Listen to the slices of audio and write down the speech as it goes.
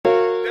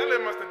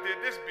must have did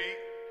this beat.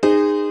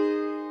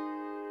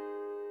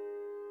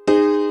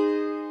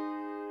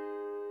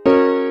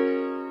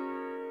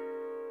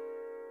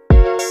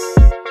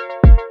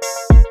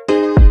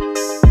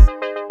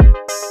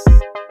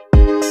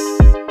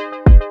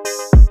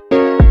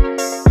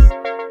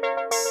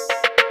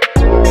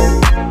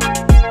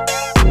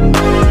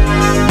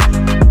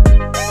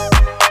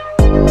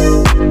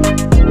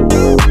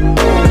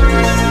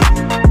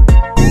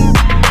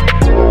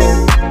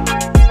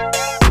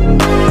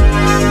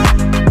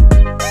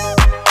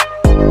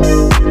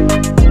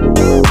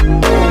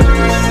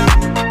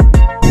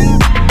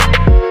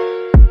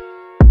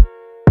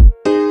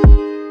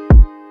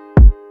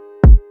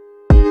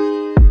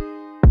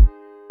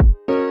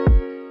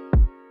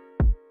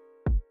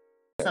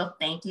 So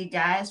thank you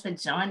guys for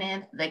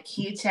joining the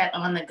Q Chat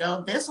on the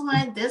Go. This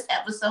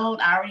episode,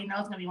 I already know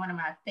it's gonna be one of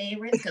my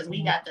favorites because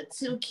we got the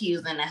two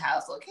Qs in the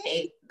house.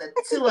 Okay, the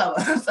two of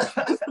us.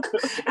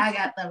 I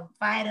got the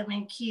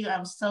vitamin Q.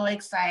 I'm so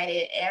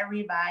excited.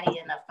 Everybody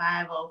in the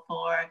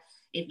 504.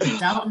 If you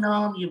don't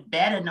know them, you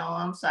better know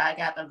them. So I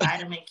got the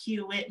vitamin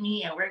Q with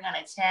me, and we're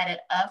gonna chat it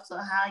up. So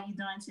how are you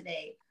doing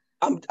today?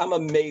 I'm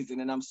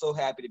amazing, and I'm so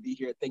happy to be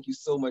here. Thank you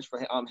so much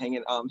for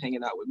hanging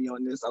out with me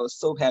on this. I was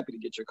so happy to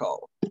get your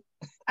call.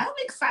 I'm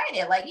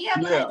excited. Like, you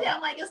have no idea. I'm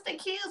like, it's the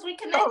Qs. We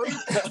connected.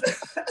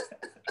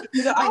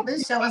 Like,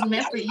 this show is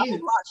meant for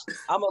you.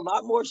 I'm a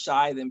lot more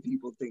shy than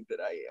people think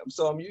that I am.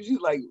 So I'm usually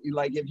like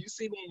if you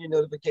see me in your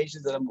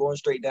notifications that I'm going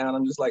straight down,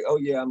 I'm just like, oh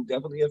yeah, I'm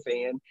definitely a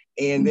fan.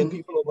 And then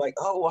people are like,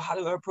 oh, well, how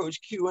do I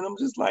approach Q? And I'm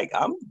just like,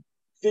 I'm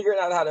figuring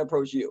out how to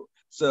approach you.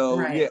 So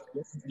yeah,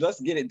 let's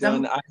get it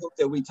done. I hope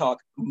that we talk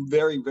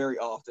very, very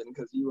often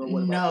because you are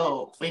one of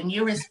my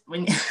favorites.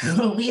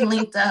 when we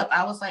linked up,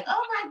 I was like,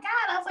 oh my God.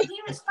 I was like, he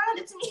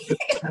responded to me.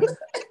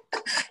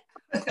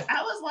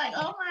 I was like,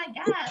 oh my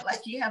God,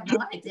 like you have no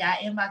idea.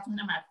 I inboxed one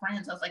of my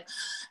friends. I said,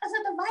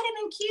 the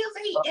vitamin Q,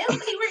 he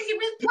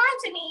replied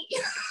to me.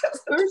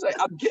 Seriously,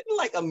 I'm getting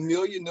like a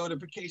million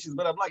notifications,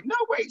 but I'm like, no,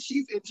 wait,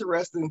 she's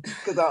interesting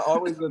because I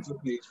always go to the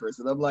page first.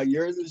 And I'm like,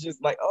 yours is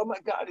just like, oh my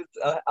God, it's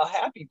a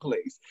happy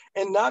place.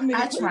 And not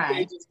many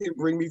pages can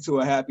bring me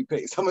to a happy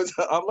place. I'm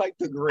like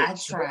the Grinch. I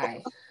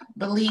try.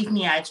 Believe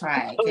me, I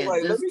try. Because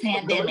like, this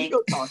pandemic. Let me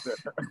go talk to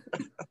her.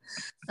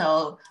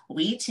 So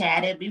we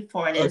chatted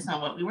before this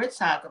on what we were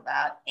talking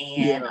about.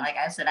 And like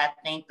I said, I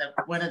think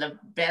one of the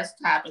best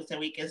topics that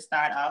we can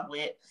start off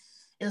with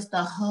is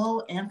the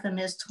whole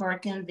infamous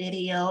twerking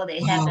video.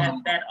 They had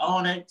that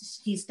owner,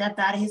 he stepped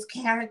out of his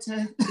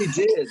character. He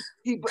did.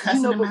 But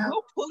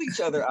we'll pull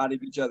each other out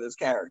of each other's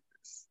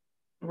characters.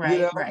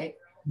 Right, right.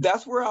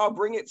 That's where I'll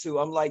bring it to.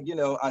 I'm like,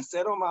 I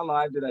said on my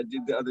live that I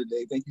did the other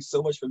day, thank you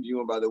so much for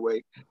viewing, by the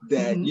way,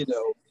 that,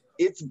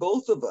 it's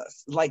both of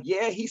us. Like,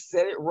 yeah, he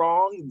said it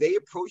wrong. They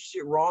approached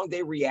it wrong.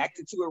 They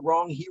reacted to it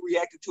wrong. He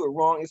reacted to it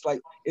wrong. It's like,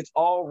 it's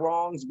all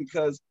wrongs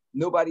because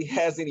nobody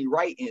has any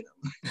right in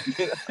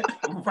them.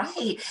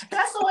 Right.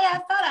 That's the way I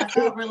felt. I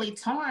felt really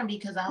torn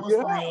because I was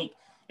like,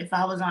 if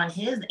I was on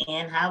his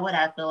end, how would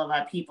I feel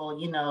about people,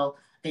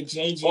 the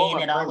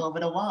JJ-ing it all over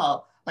the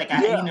wall? Like,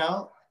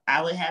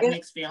 I would have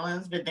mixed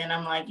feelings, but then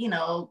I'm like,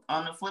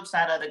 on the flip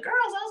side of the girls,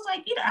 I was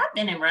like, I've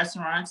been in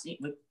restaurants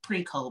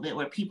pre-COVID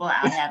where people are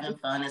out having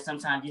fun, and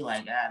sometimes you're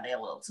like, they're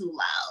a little too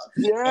loud.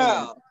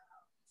 Yeah.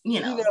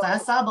 And, so I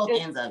saw both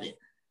ends of it.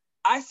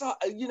 I saw,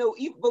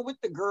 but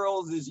with the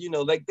girls is,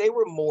 like they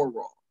were more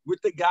wrong.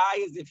 With the guy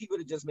is if he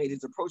would have just made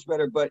his approach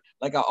better, but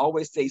like I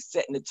always say,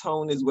 setting the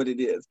tone is what it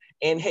is.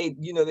 And hey,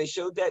 they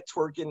showed that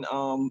twerking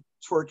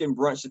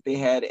brunch that they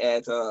had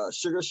at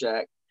Sugar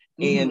Shack.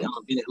 And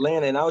in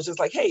Atlanta, and I was just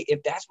like, hey,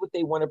 if that's what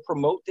they want to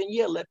promote, then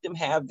yeah, let them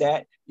have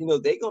that.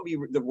 They're gonna be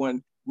the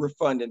one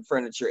refunding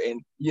furniture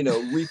and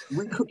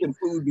recooking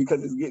food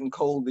because it's getting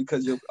cold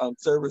because your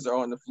servers are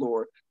on the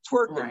floor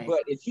twerking. Right.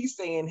 But if he's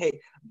saying, hey,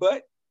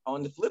 but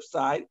on the flip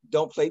side,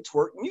 don't play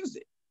twerk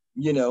music.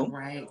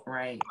 Right.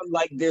 I'm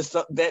like,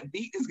 that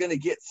beat is gonna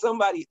get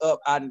somebody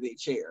up out of their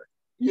chair.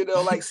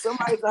 Like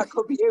somebody's not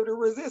gonna be able to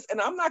resist, and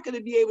I'm not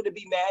gonna be able to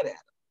be mad at them.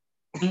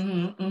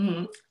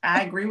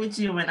 I agree with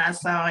you when I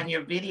saw in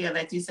your video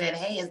that you said,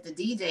 hey, it's the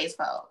DJ's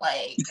fault.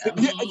 Like, I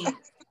mean,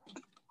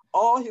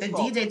 all his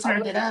fault. DJ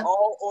turned it up.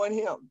 All on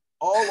him.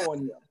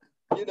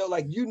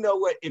 Like,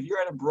 what, if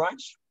you're at a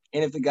brunch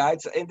and if the guy,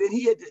 and then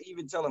he had to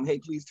even tell him, hey,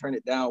 please turn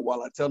it down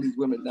while I tell these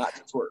women not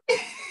to twerk.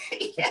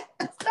 Yes,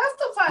 that's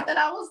the part that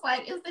I was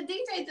like, is the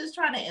DJ just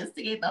trying to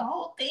instigate the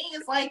whole thing?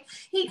 It's like,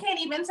 he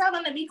can't even tell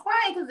them to be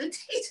quiet because the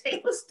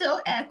DJ was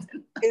still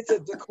acting. It's a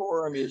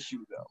decorum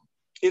issue, though.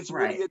 It's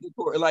really a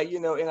decor, and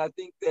I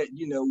think that,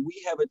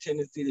 we have a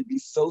tendency to be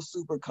so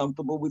super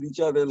comfortable with each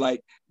other.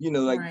 Like,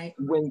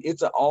 when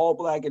it's an all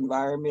Black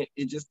environment,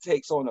 it just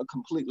takes on a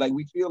complete, like,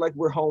 we feel like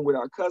we're home with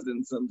our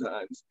cousins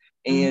sometimes.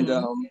 And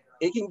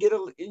it can get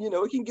a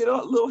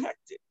little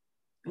hectic,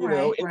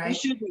 and we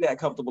should be that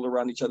comfortable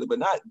around each other, but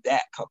not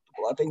that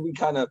comfortable. I think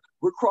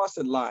we're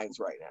crossing lines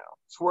right now.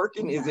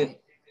 Twerking isn't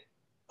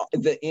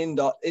the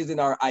end, isn't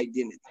our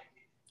identity.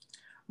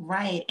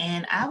 Right.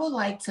 And I would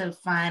like to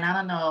find, I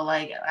don't know,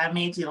 like I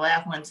made you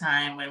laugh one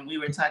time when we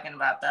were talking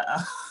about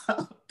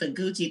the the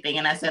Gucci thing.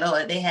 And I said,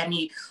 oh, they had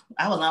me,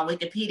 I was on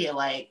Wikipedia,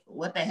 like,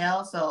 what the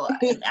hell? So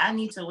I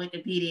need to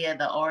Wikipedia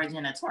the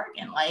origin of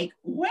twerking. Like,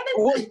 where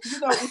Well, did, you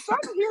know, it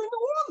started here in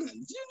New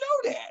Orleans. You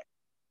know that.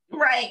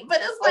 right. But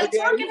it's like Okay.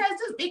 twerking has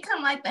just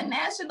become like the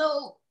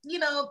national,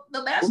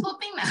 the national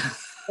thing now.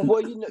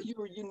 Well,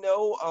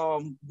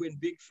 when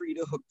Big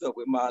Frida hooked up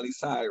with Miley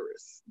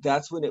Cyrus,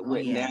 that's when it Oh,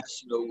 went yeah.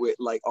 national with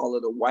like all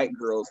of the white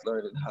girls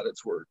learning how to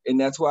twerk, and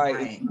that's why it's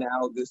Right.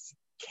 now this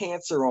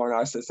cancer on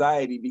our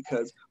society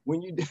because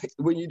when you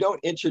when you don't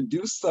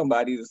introduce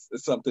somebody to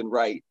something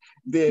right,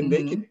 then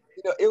they can.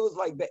 Mm-hmm. It was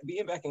like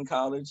being back in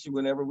college.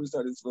 Whenever we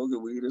started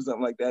smoking weed or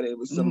something like that, it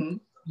was some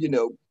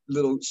Mm-hmm.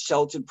 little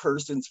sheltered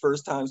person's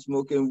first time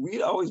smoking.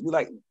 We'd always be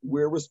like,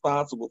 "We're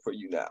responsible for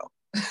you now."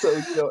 So,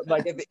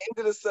 like at the end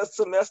of the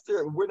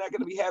semester, we're not going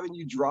to be having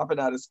you dropping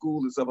out of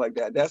school and stuff like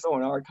that. That's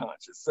on our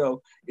conscience.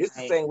 So it's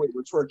the Right. same way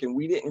with twerking.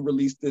 We didn't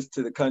release this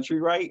to the country,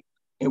 right?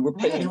 And we're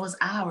Right. paying. It was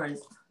ours.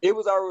 It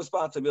was our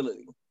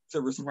responsibility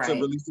to Right.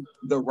 release it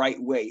the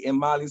right way. And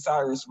Miley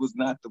Cyrus was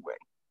not the way.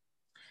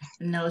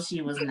 No,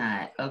 she was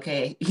not.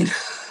 Okay.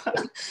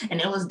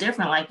 And it was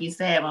different, like you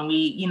said, when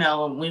we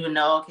would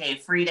know, okay,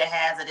 Frida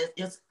has it,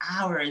 it's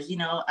ours. I'm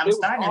It was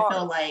starting to feel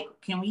ours. like,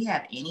 can we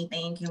have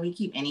anything? Can we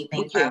keep We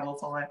anything can't.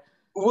 504?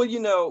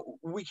 Well,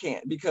 we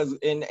can't because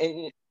and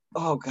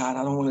oh God,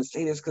 I don't want to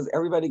say this because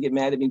everybody get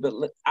mad at me, but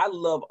look, I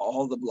love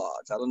all the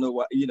blogs. I don't know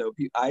why,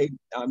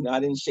 I'm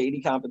not in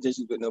shady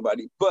competitions with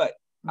nobody, but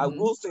I Mm-hmm.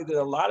 will say that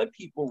a lot of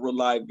people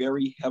rely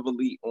very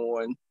heavily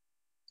on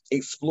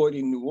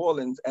exploiting New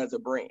Orleans as a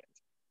brand.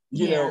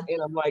 Yeah.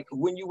 And I'm like,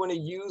 when you want to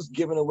use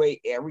giving away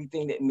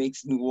everything that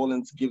makes New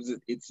Orleans, gives it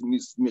its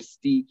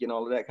mystique and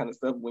all of that kind of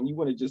stuff, when you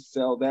want to just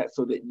sell that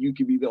so that you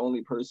can be the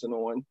only person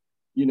on,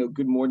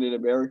 Good Morning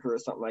America or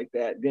something like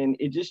that, then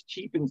it just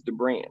cheapens the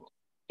brand.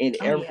 And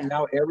Oh, yeah.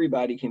 now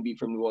everybody can be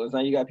from New Orleans.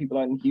 Now you got people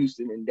out in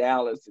Houston and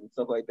Dallas and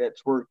stuff like that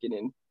twerking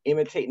and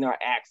imitating our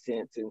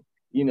accents and,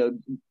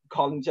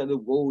 calling each other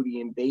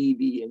Wody and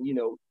baby. And,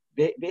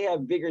 they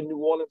have bigger New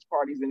Orleans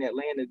parties in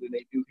Atlanta than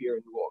they do here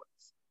in New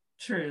Orleans.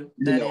 True.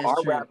 That is Our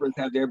true. rappers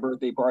have their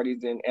birthday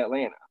parties in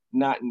Atlanta,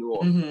 not in New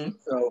Orleans. Mm-hmm.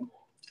 So,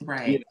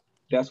 Right.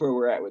 that's where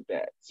we're at with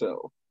that.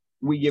 So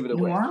we give it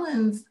New away.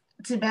 Orleans,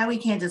 too bad we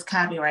can't just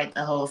copyright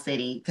the whole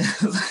city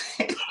because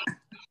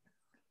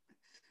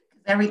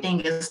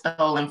everything is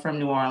stolen from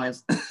New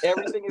Orleans.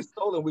 Everything is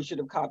stolen. We should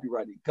have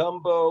copyrighted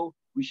Gumbo.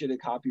 We should have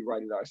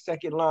copyrighted our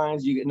second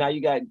lines. Now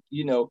you got,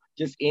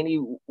 just any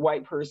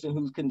white person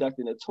who's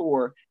conducting a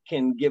tour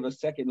can give a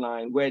second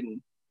line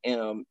wedding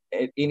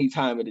at any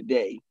time of the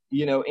day,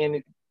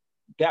 and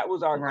that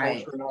was our Right.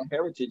 culture and our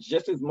heritage,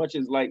 just as much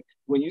as like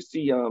when you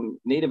see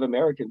Native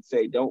Americans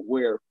say don't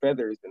wear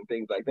feathers and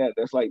things like that.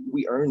 That's like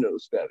we earn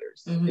those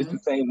feathers. Mm-hmm. It's the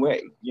same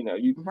way,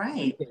 you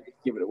Right. can't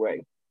just give it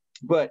away.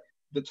 But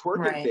the twerking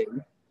Right.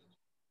 thing,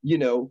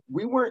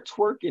 we weren't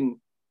twerking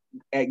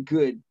at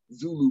good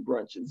Zulu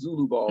brunches,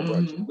 Zulu ball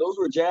brunches. Mm-hmm. Those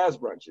were jazz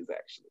brunches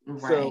actually.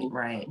 Right. So,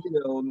 Right.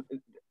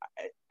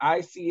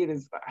 I see it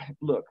as,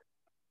 look,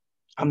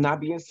 I'm not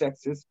being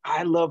sexist.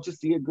 I love to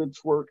see a good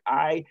twerk.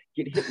 I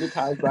get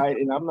hypnotized by it,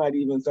 and I'm not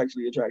even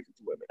sexually attracted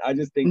to women. I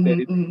just think that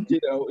Mm-hmm.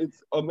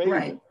 it's amazing.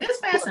 Right. It's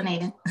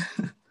fascinating.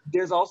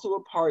 There's also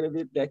a part of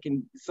it that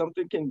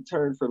something can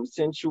turn from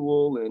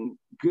sensual and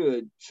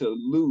good to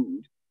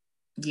lewd.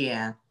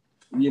 Yeah.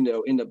 In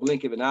the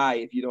blink of an eye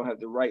if you don't have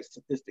the right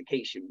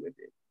sophistication with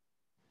it.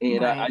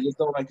 And right. I just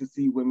don't like to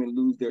see women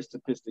lose their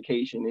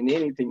sophistication in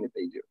anything that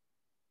they do.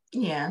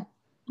 Yeah.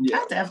 Yeah.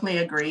 I definitely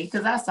agree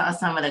because I saw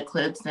some of the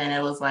clips and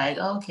it was like,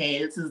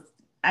 okay,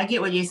 I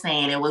get what you're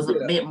saying. It was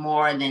a bit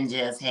more than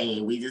just,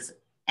 hey, we just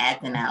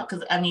acting out.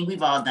 Because, I mean,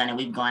 we've all done it.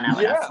 We've gone out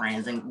with our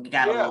friends and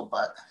got a little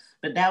buck.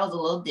 But that was a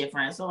little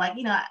different. So, like,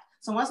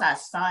 so once I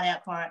saw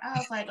that part, I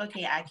was like,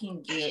 okay, I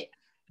can get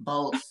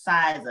both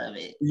sides of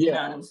it. You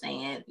know what I'm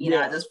saying?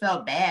 I just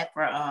felt bad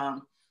for,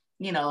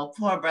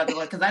 poor brother,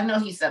 because I know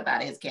he stepped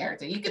out of his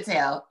character. You could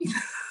tell.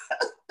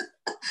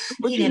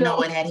 He didn't know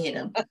what had hit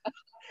him.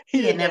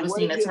 He had never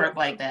seen a twerk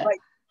like that.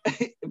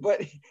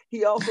 But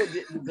he also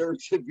didn't deserve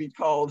to be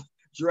called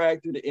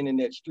dragged through the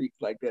internet streets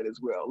like that as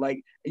well.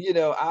 Like, I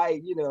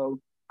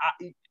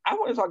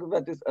want to talk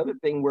about this other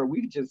thing where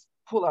we just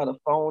pull out a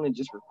phone and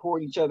just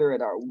record each other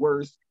at our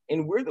worst,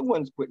 and we're the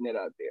ones putting it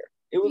out there.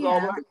 It was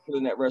all black people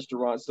in that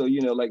restaurant, so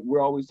like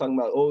we're always talking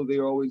about, oh,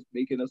 they're always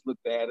making us look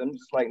bad. I'm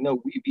just like, no,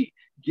 we be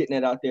getting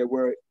it out there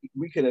where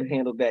we could have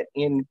handled that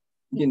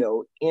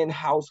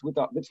in-house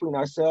between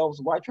ourselves.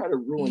 Why try to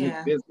ruin his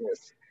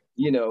business?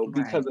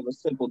 Because of a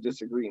simple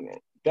disagreement.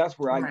 That's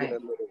where I get a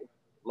little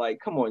like,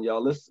 come on,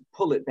 y'all, let's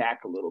pull it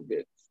back a little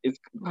bit. It's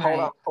call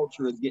out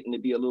culture is getting to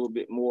be a little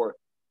bit more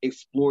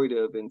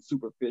exploitive and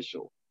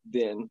superficial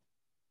than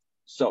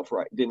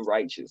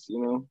righteous,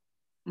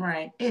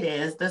 Right. It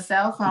is. The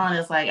cell phone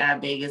is like our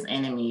biggest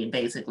enemy,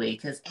 basically,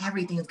 because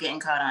everything's getting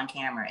caught on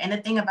camera. And the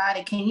thing about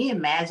it, can you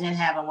imagine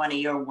having one of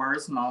your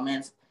worst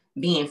moments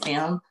being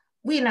filmed?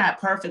 we're not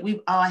perfect.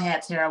 We've all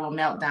had terrible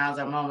meltdowns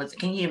or moments.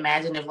 Can you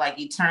imagine if like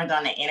you turned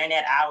on the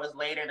internet hours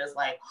later and it's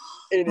like,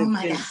 And oh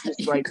my it's God.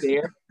 just right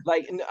there.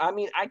 Like, I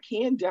mean, I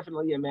can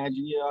definitely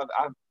imagine,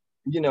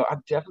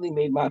 I've definitely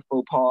made my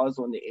faux pas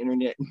on the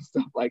internet and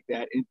stuff like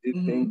that, and did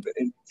things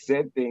and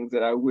said things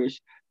that I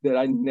wish that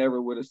I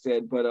never would have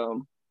said, but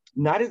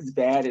not as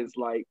bad as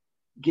like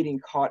getting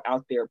caught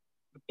out there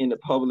in the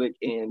public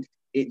and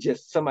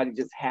somebody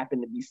just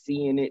happened to be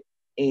seeing it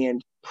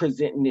and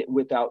presenting it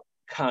without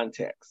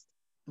context.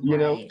 You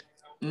know, Right.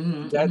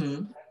 Mm-hmm, that's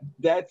mm-hmm.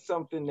 that's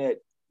something that,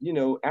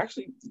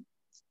 actually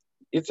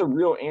it's a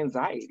real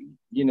anxiety.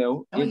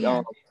 Oh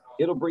yeah.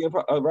 It'll bring up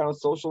around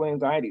social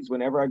anxieties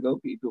whenever I go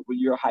people when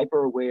you're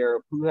hyper aware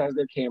of who has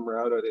their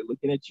camera out, are they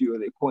looking at you, are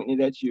they pointing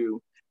it at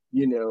you,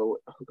 you know,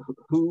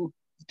 who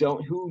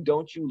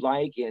don't you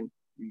like, and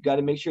you got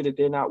to make sure that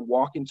they're not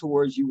walking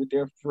towards you with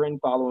their friend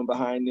following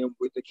behind them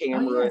with the Oh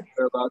camera yeah. and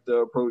they're about to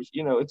approach.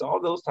 It's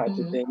all those types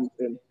of Mm-hmm.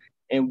 things,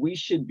 and we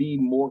should be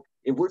more,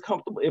 if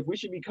we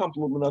should be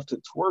comfortable enough to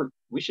twerk,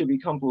 we should be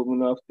comfortable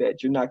enough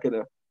that you're not going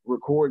to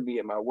record me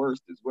at my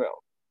worst as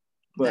well.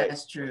 But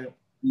That's true.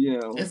 you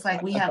It's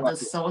like we that's have how I the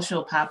feel.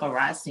 social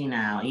paparazzi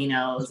now.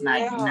 It's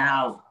like Yeah.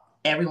 now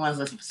everyone's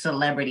a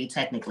celebrity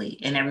technically,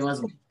 and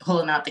everyone's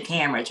pulling out the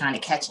camera trying to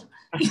catch him.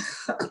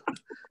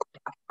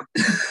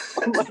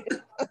 I'm like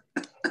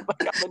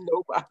I'm a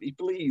nobody,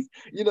 please.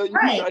 You be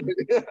Right. trying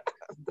to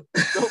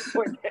don't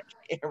point that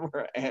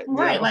camera at me.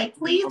 Right. Like,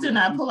 please do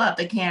not pull out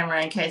the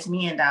camera and catch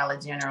me in Dollar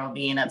General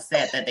being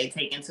upset that they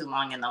taking too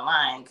long in the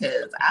line,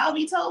 because I'll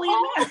be totally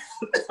embarrassed.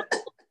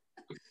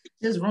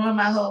 Just ruin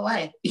my whole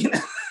life.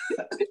 Ruin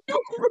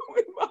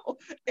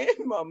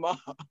my mom.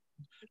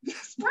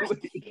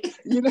 Right.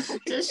 Just,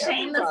 just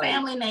shame the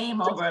family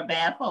name over a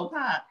bad faux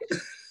pas.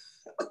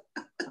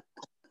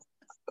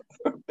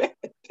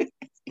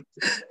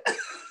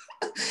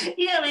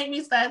 Yeah, make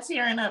me start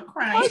tearing up,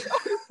 crying.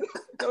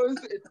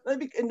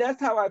 And that's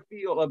how I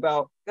feel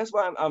about. That's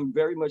why I'm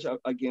very much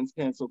against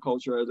cancel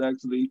culture. As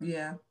actually,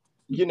 yeah,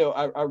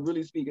 I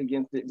really speak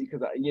against it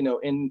because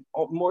and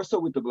more so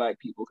with the Black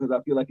people, because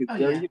I feel like it's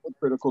very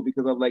hypocritical,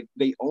 because of like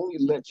they only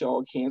let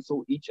y'all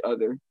cancel each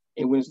other,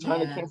 and when it's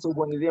time to cancel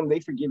one of them, they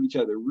forgive each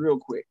other real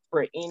quick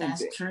for anything.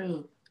 That's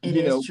true. It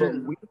is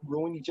true. But we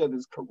ruin each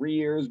other's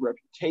careers,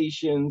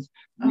 reputations.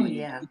 Oh We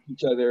yeah. keep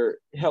each other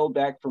held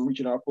back from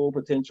reaching our full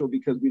potential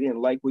because we didn't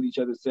like what each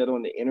other said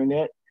on the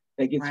internet.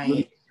 That gets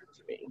really weird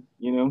to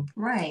me,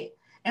 Right.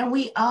 And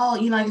we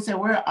all, like I said,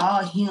 we're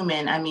all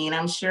human. I mean,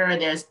 I'm sure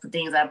there's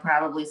things I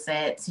probably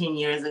said 10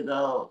 years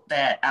ago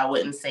that I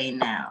wouldn't say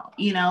now.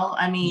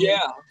 I mean,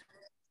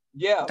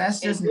 yeah.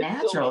 That's just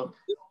natural.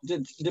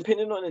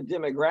 Depending on the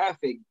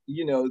demographic,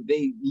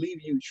 they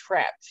leave you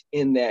trapped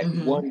in that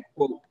one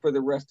quote for the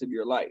rest of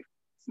your life.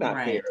 It's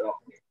not fair at all.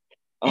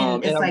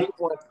 And I really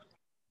want,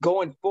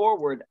 going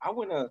forward, I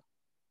want to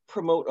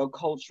promote a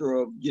culture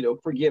of,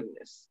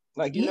 forgiveness.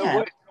 Like,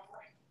 what?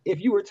 If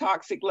you were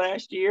toxic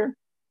last year,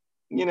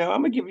 I'm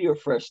gonna give you a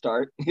fresh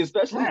start.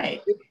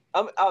 Especially if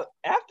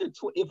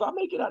if I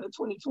make it out of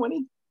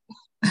 2020.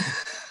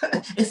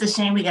 It's a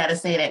shame we got to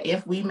say that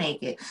if we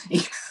make it.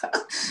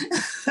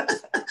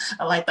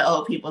 I like the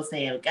old people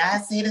saying,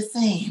 God say the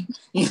same.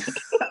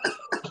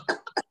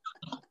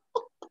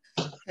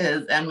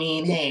 Because, I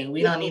mean, hey,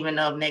 we don't even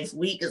know if next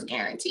week is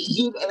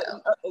guaranteed.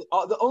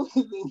 The only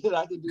thing that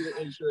I can do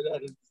to ensure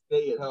that is to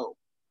stay at home.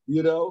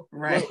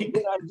 Right.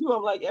 When I do,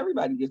 I'm like,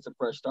 everybody gets a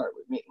fresh start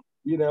with me.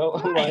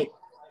 I'm like,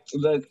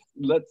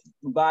 let's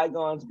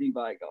bygones be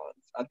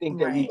bygones. I think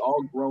that we've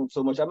all grown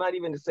so much. I'm not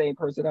even the same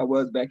person I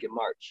was back in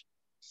March.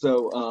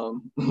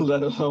 So,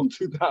 let alone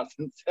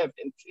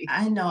 2017.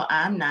 I know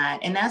I'm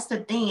not, and that's the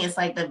thing. It's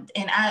like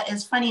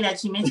it's funny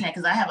that you mentioned that,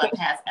 because I have a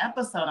past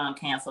episode on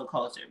cancel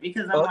culture,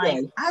 because I'm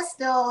like, I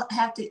still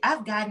have to.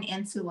 I've gotten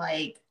into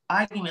like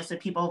arguments with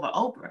people over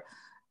Oprah,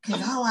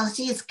 because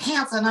she's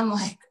canceled. I'm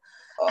like,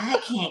 I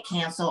can't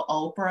cancel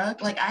Oprah.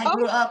 Like, I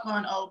grew up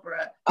on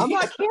Oprah. I'm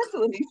not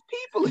canceling these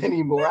people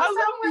anymore. I'm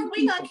like,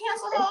 we gonna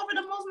cancel her over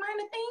the most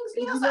minor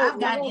things, so I've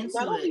gotten into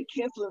not only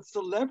canceling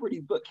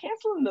celebrities, but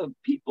canceling the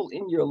people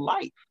in your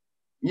life.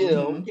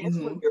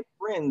 Canceling your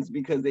friends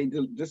because they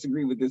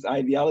disagree with this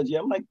ideology.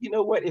 I'm like, you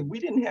know what? If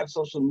we didn't have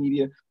social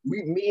media,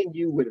 me and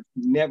you would have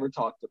never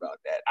talked about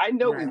that. I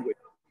know we would,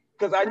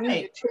 because I knew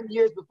you 10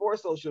 years before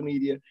social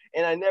media,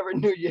 and I never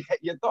knew you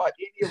thought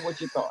any of what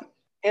you thought,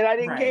 and I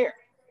didn't care.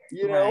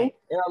 And I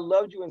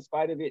loved you in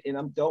spite of it, and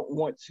I don't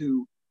want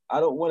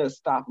to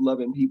stop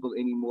loving people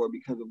anymore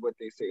because of what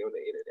they say on the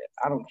internet.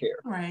 I don't care.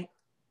 Right.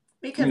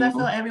 Because I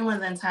feel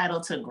everyone's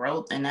entitled to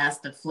growth, and that's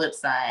the flip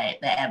side,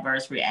 the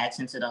adverse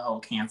reaction to the whole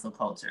cancel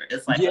culture.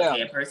 It's like,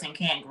 okay, a person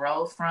can't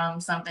grow from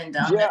something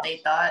dumb that they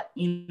thought,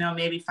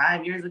 maybe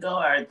 5 years ago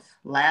or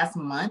last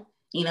month.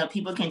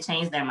 People can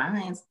change their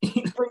minds.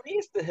 For me,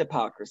 it's the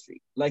hypocrisy.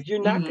 Like,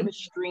 you're not going to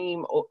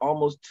stream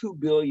almost 2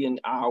 billion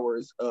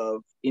hours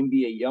of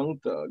NBA Young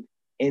Thug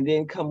and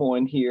then come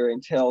on here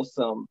and tell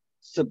some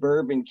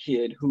suburban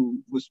kid who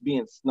was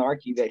being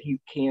snarky that he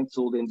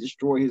canceled and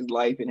destroy his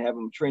life and have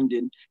him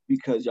trending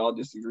because y'all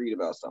disagreed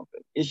about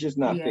something. It's just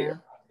not Yeah.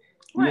 fair.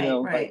 Right,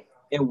 Like, right.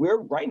 and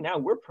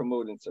we're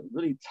promoting some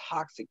really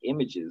toxic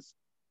images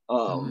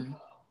um Mm-hmm.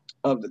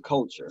 of the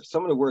culture,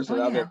 some of the worst Oh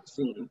that I've yeah. ever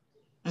seen.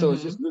 So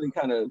it's Mm-hmm. just really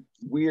kind of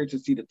weird to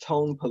see the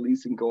tone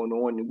policing going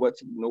on and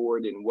what's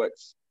ignored and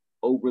what's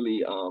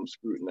overly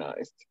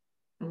scrutinized.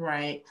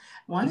 Right.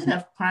 One of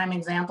the prime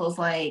examples,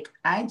 like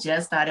I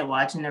just started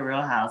watching The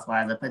Real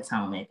Housewives of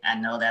Potomac. I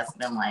know that's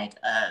been like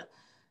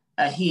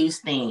a huge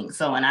thing.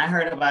 So when I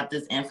heard about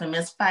this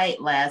infamous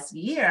fight last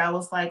year, I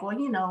was like, well,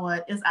 you know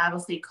what? It's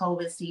obviously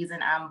COVID season.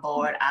 I'm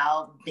bored.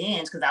 I'll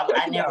binge because Check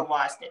I it never out.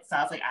 watched it. So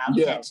I was like, I'll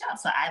Yeah. catch up.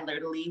 So I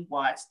literally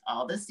watched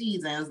all the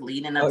seasons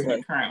leading up to the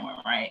Okay. current one,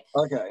 right?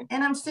 Okay.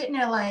 And I'm sitting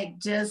there like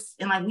just,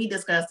 and like we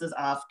discussed this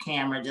off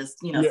camera, just,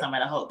 Yeah. some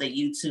of the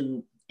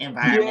YouTube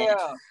environment.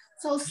 Yeah.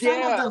 So some of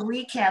Yeah. the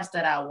recaps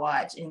that I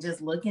watch and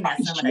just looking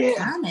at some of the Yeah.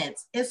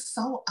 comments, it's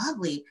so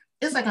ugly.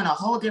 It's like on a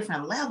whole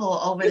different level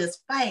over It's, this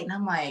fight. And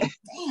I'm like,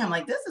 damn,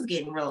 like this is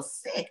getting real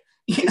sick.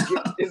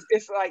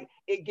 it's like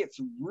it gets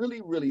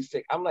really, really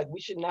sick. I'm like, we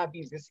should not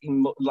be this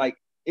like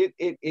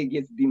it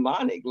gets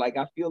demonic. Like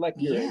I feel like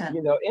you're, Yeah.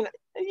 and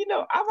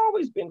I've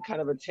always been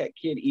kind of a tech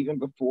kid even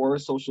before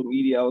social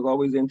media. I was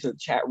always into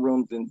chat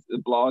rooms and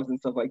blogs and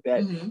stuff like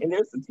that. Mm-hmm. And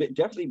there's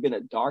definitely been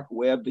a dark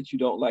web that you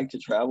don't like to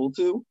travel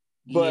to,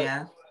 but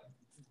Yeah.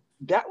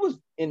 that was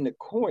in the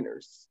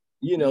corners.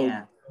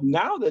 Yeah.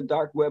 Now the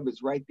dark web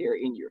is right there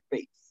in your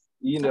face.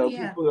 Oh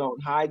yeah. People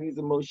don't hide these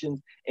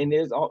emotions, and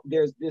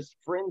there's this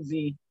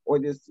frenzy or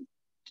this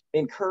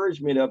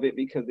encouragement of it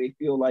because they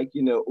feel like,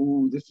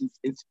 ooh,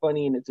 it's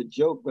funny and it's a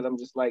joke. But I'm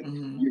just like,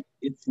 Mm-hmm.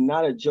 it's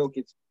not a joke.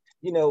 It's,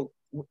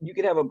 you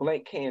could have a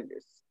blank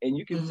canvas and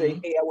you can say, Mm-hmm.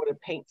 hey, I want to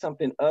paint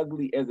something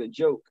ugly as a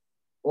joke,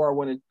 or I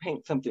want to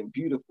paint something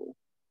beautiful.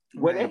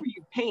 Whatever Right.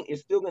 you paint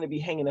is still going to be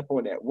hanging up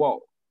on that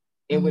wall.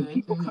 And when Mm-hmm.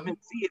 people come Mm-hmm. and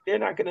see it, they're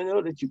not going to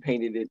know that you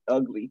painted it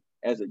ugly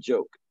as a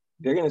joke.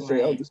 They're going to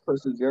say, oh, Right. this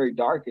person's very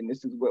dark and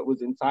this is what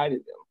was inside of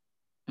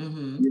them,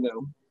 Mm-hmm. you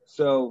know?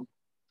 So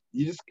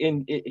you just,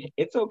 and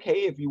it's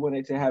okay if you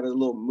wanted to have a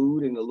little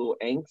mood and a little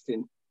angst,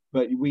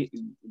 but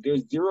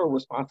there's zero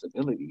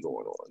responsibility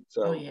going on. Oh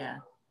So, yeah.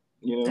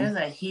 you know, There's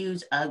a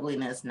huge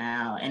ugliness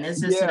now. And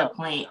it's just to the yeah,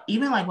 point,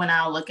 even like when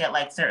I'll look at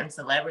like certain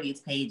celebrities'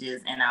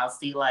 pages and I'll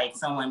see like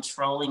someone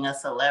trolling a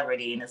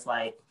celebrity and it's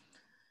like,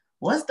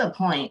 what's the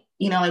point?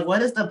 Like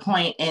what is the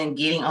point in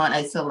getting on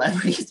a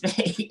celebrity's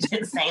page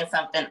and saying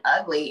something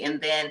ugly? And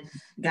then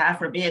God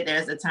forbid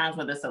there's the times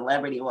where the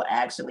celebrity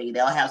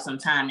they'll have some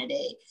time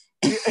today.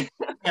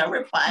 They'll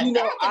reply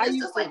back and it's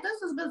just like,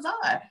 this is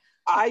bizarre.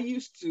 I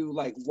used to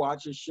like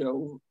watch a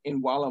show,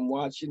 and while I'm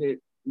watching it,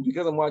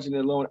 because I'm watching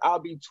it alone, I'll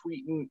be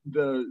tweeting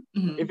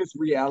Mm-hmm. if it's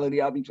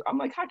reality, I'm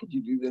like, how could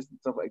you do this and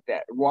stuff like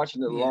that?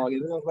 Watching it Yeah. along,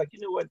 and then I was like, you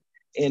know what?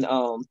 And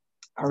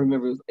I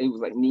remember it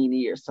was like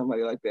Nene or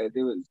somebody like that.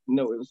 It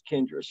was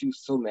Kendra. She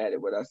was so mad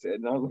at what I said,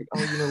 and I was like,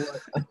 oh, you know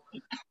what?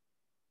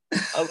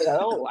 I was like, I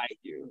don't like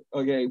you,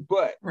 okay,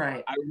 but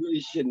Right. I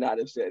really should not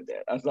have said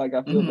that. I was like,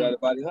 I feel Mm-hmm. bad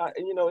about it.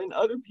 And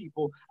other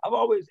people, I've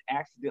always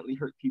accidentally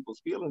hurt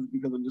people's feelings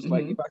because I'm just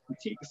like, Mm-hmm. if I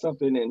critique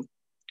something and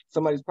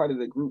somebody's part of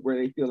the group where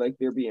they feel like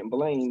they're being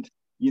blamed,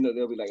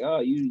 they'll be like, oh,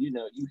 you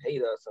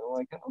hate us. And I'm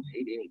like, I don't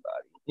hate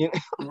anybody.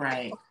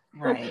 Right. I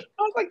Right.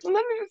 was like, none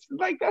of this,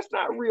 like, that's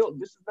not real.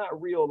 This is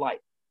not real life,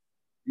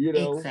 you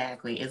know.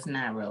 Exactly. It's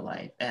not real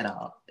life at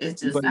all.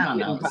 It's But just, I it's don't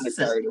getting know. kind It's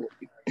of just carried away.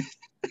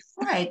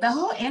 right. The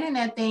whole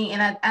internet thing,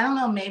 and I don't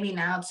know, maybe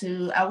now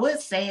too, I would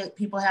say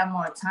people have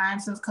more time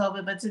since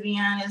COVID, but to be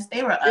honest,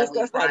 they were ugly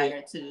That's not it.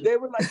 prior to, They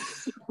were like,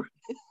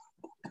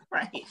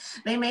 right?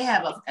 They may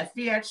have a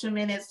few extra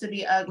minutes to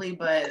be ugly,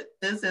 but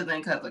this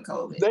isn't because of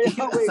COVID. they You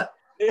know? always So,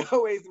 they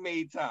always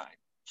made time.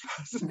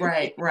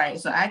 right, right.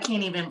 So I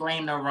can't even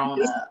blame the It's,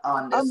 Rona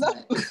on I'm this not.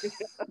 one.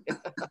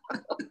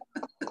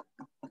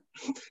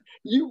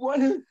 You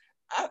want to,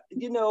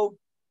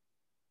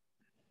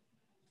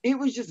 it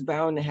was just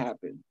bound to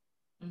happen,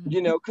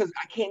 Mm-hmm. because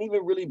I can't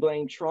even really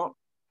blame Trump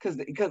because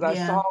I saw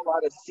Yeah. a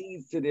lot of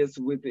seeds to this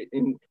with it.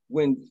 And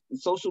when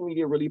social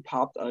media really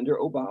popped under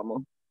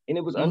Obama, and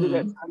it was under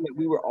that Mm-hmm. time that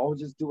we were all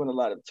just doing a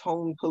lot of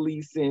tone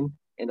policing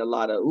and a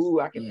lot of, ooh,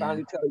 I can Yeah.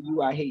 finally tell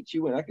you I hate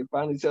you, and I can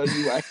finally tell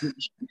you I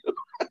hate you.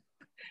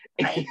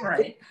 Right,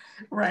 right,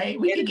 right.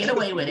 We and could it get just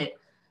away with it.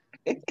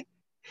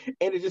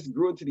 and it just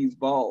grew into these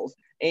balls.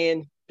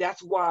 And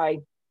that's why,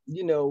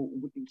 you know,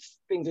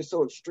 things are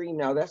so extreme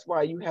now. That's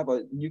why you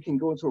can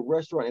go into a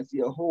restaurant and see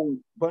a whole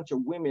bunch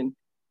of women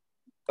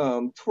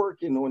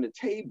twerking on the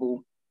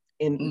table,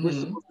 and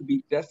Mm-hmm.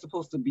 that's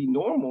supposed to be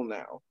normal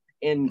now.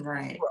 And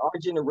Right. for our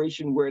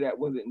generation where that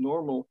wasn't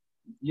normal,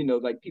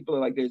 like people are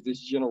like, there's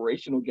this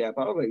generational gap.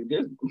 I was like,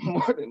 there's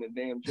more than a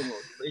damn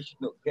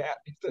generational gap.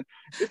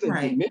 It's a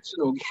Right.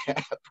 dimensional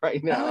gap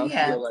right Oh now. I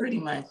yeah, feel pretty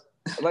much.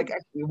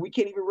 we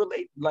can't even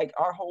relate. Like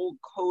our whole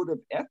code of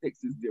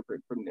ethics is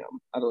different from them.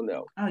 I don't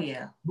know. Oh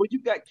yeah. But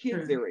you've got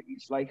kids True. their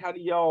age. Like, how do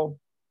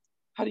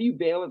you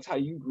balance how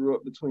you grew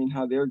up between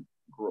how they're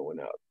growing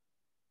up?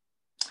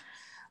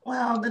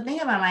 Well, the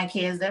thing about my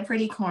kids, they're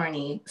pretty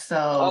corny. So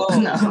Oh,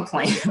 no, I'm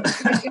playing.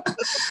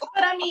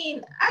 But I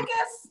mean, I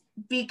guess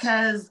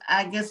because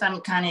I guess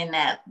I'm kind of in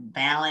that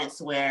balance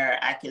where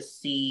I could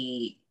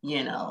see,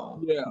 yeah,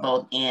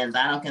 both ends.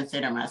 I don't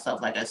consider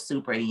myself like a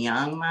super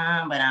young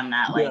mom, but I'm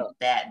not yeah, like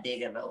that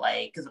big of a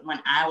like, because when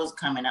I was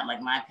coming up,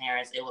 like my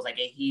parents, it was like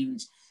a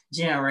huge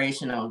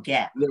generational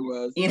gap. there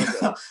was. You Okay.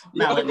 know,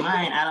 Yeah, now with okay.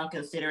 mine, I don't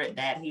consider it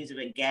that huge of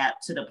a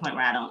gap to the point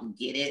where I don't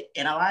get it.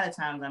 And a lot of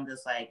times I'm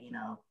just like,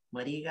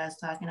 what are you guys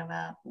talking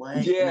about? What?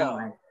 And I'm Yeah.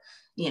 like,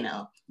 You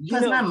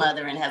plus my know,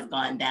 mothering has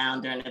gone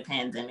down during the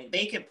pandemic.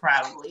 They could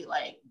probably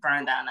like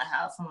burn down the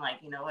house. I'm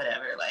like,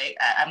 whatever. Like,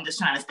 I'm just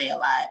trying to stay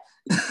alive.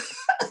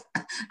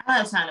 I don't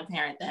have time to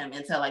parent them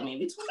until like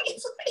maybe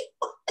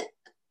 2020.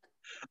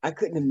 I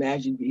couldn't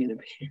imagine being a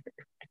parent.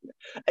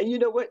 And you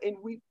know what? And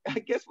I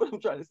guess what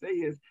I'm trying to say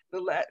is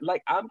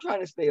like I'm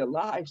trying to stay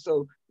alive.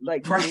 So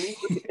like for Right. me,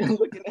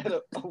 looking at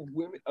a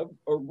room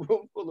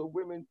full of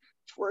women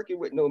twerking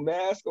with no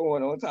mask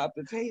on top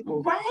of the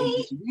table is Right.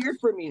 just weird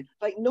for me.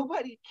 Like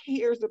nobody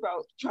cares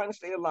about trying to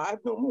stay alive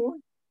no more.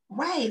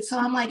 Right. So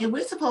I'm like, if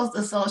we're supposed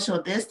to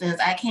social distance,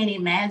 I can't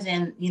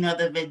imagine,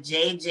 the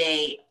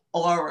JJ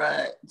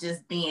aura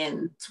just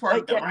being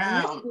Like twerked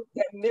around.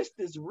 that mist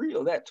is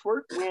real. That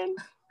twerk win.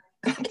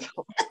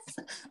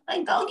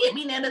 Like, don't get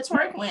me near the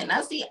twerk win.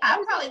 Now, see,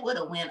 I probably would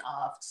have went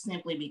off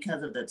simply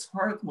because of the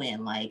twerk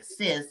win. Like,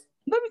 sis,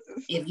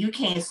 if you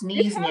can't It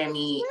sneeze has near a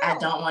me, I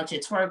smell. don't want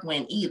your twerk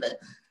win either.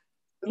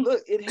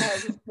 Look, it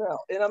has a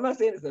smell, and I'm not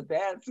saying it's a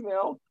bad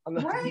smell.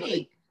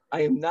 Right.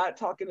 I am not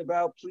talking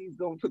about. Please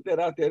don't put that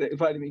out there. That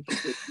if I didn't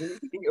say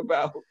anything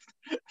about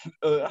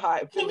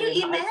Can feminine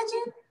you hygiene.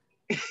 imagine?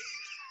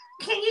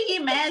 Can you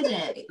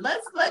imagine?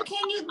 Let's put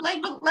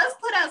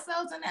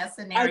ourselves in that I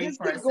scenario just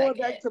for a keep going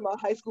second. back to my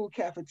high school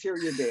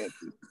cafeteria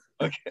dances.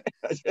 Okay,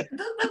 But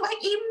like,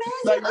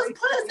 imagine, like let's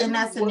put us they in would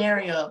that work.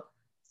 scenario.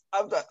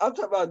 I'm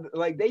talking about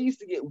like they used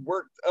to get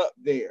worked up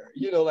there.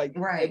 Like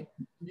Right.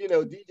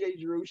 DJ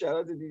Drew. Shout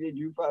out to DJ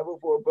Drew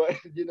 504. But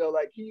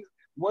like he's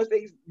once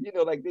they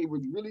like they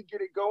would really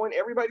get it going.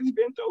 Everybody's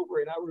bent over,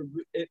 and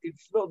it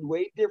smelled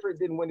way different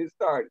than when it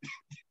started.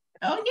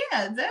 Oh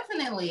yeah,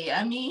 definitely.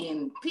 I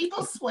mean,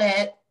 people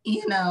sweat,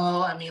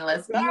 I mean,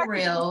 let's be Exactly.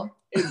 real.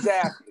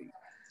 Exactly.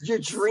 You're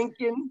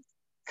drinking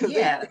because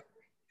Yeah.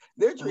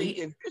 they're We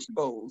drinking fish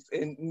bowls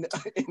and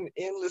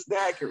endless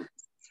daiquiris.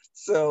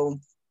 So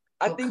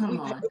oh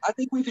come on. I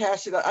think we've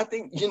hashed it out. I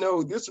think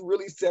this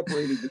really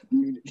separated the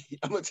community.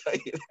 I'm gonna tell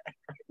you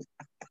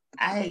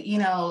that.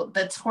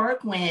 The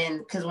twerk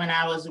because when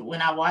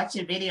I watched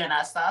a video and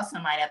I saw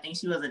somebody, I think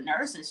she was a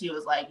nurse, and she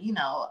was like,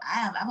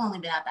 I've only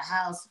been out the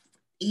house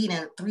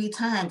eating 3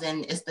 times,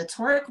 and it's the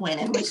twerk win.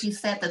 And when she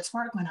said the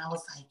twerk win, I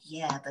was like,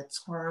 yeah, the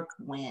twerk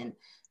win.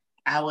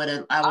 I would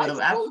have.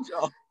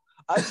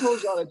 I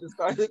told y'all at the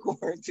start of the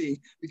quarantine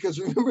because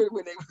remember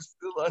when they were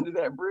still under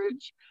that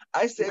bridge?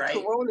 I said right.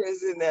 Corona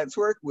is in that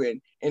twerk win,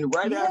 and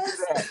right after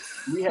Yes. that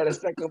we had a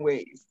second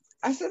wave.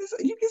 I said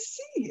you can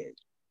see it.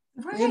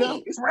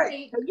 Right. It's like,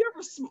 Right. have you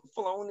ever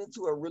flown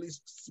into a really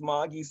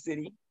smoggy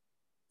city?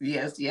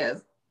 Yes.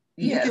 Yes.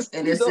 You can Yes.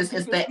 And see those.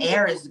 it's the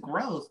air is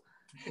gross.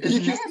 It's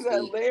You can see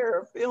that nasty. layer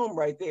of film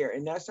right there,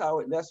 and that's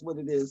what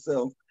it is.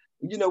 So,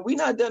 we're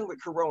not done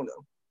with Corona.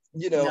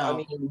 I No.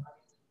 mean,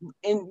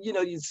 and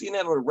you've seen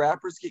that when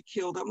rappers get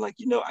killed. I'm like,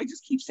 I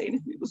just keep saying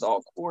if it was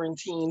all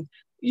quarantine,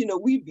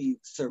 we'd be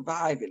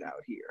surviving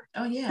out here.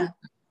 Oh yeah.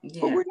 But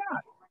Yeah. we're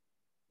not.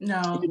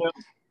 No.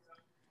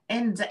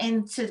 And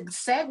to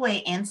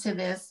segue into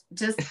this,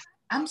 just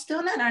I'm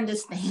still not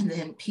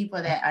understanding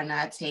people that are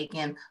not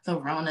taking the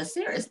Rona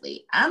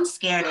seriously. I'm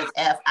scared as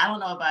F. I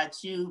don't know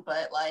about you,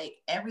 but like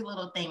every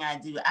little thing I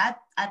do, I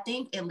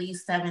think at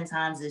least 7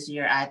 times this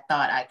year I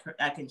thought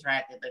I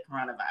contracted the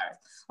coronavirus.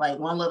 Like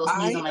one little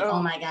sneeze, I'm like,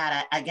 oh my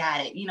God, I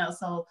got it.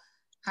 So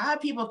how are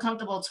people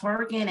comfortable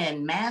twerking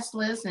and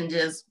maskless and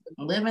just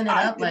living it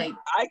up? Like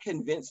I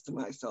convinced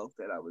myself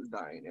that I was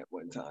dying at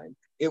one time.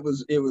 It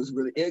was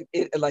really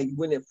it like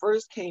when it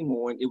first came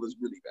on, it was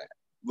really bad.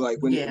 Like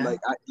when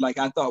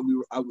I thought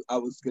I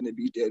was gonna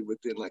be dead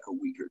within like a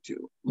week or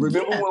two.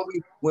 Remember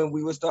when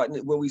we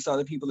saw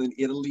the people in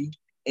Italy,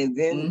 and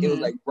then it was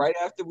like right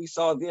after we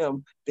saw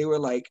them, they were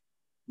like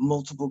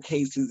multiple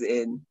cases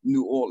in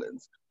New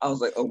Orleans. I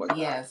was like, oh my God.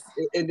 Yes.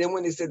 And then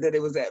when they said that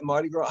it was at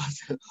Mardi Gras, I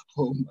said,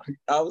 oh my,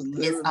 I was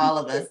literally. It's all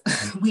of us.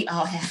 We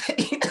all have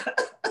it.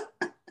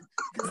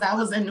 Because I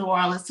was in New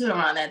Orleans too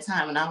around that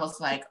time, and I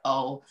was like,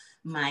 oh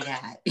my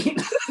God.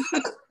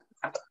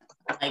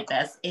 Like,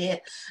 that's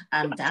it.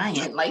 I'm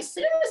dying. Like,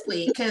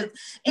 seriously. Because,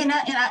 and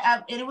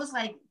it was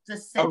like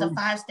the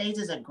 5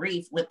 stages of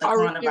grief with the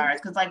coronavirus.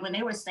 Because, like, when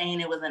they were saying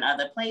it was in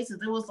other places,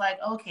 it was like,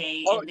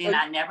 okay. And then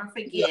I never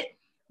forget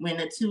when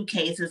the 2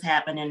 cases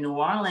happened in New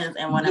Orleans,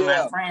 and one of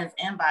my friends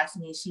inboxed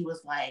me. She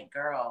was like,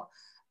 girl.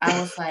 I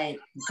was like,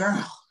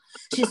 girl.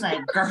 She's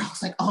like,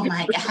 girls, like, oh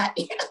my God,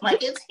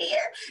 like it's here,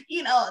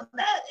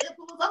 that it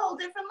was a whole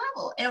different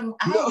level. And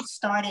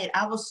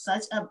I was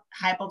such a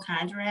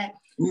hypochondriac.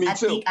 Me too. I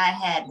think I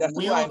had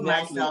willed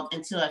myself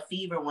into a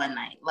fever one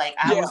night. Like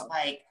I was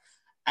like,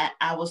 I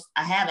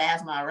have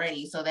asthma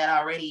already, so that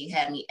already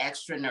had me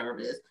extra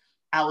nervous.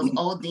 I was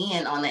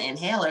ODing on the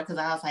inhaler because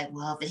I was like,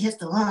 well, if it hits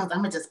the lungs, I'm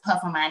gonna just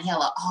puff on my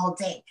inhaler all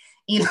day,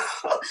 you know.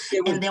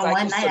 And then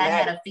one night I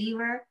had a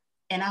fever,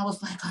 and I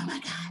was like, oh my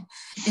God,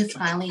 it's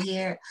finally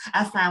here.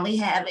 I finally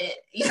have it.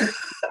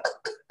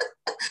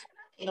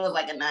 It was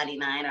like a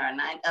 99 or a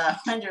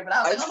 100, but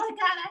I was like, oh my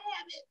God, I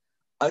have it.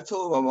 I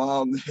told my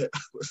mom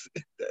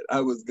that I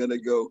was gonna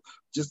go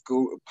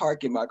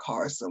park in my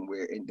car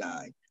somewhere and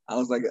die. I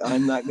was like,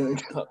 I'm not gonna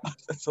go.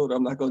 I told her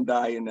I'm not gonna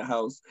die in the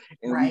house,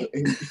 and, right.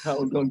 and I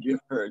was gonna give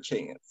her a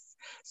chance.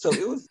 So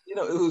it was, it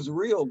was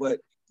real, but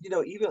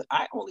even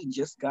I only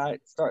just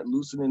start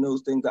loosening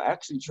those things. I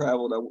actually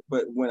traveled,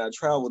 but when I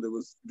traveled, it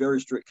was very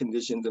strict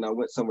conditions, and I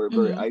went somewhere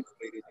very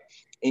isolated,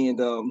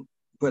 and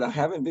but I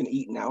haven't been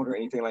eating out or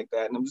anything like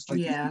that. And I'm just like,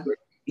 these people are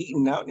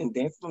eating out and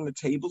dancing on the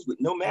tables with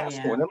no mask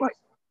on. I'm like,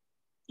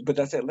 but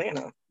that's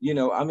Atlanta.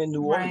 I'm in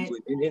New Orleans,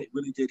 and it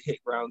really did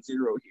hit ground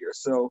zero here.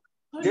 So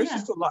there's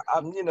just a lot,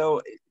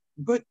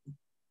 but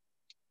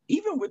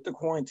even with the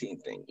quarantine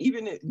thing,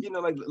 even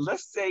like,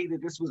 let's say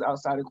that this was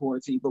outside of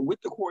quarantine, but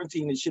with the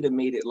quarantine, it should have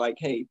made it like,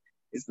 hey,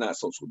 it's not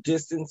social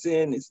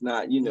distancing. It's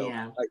not,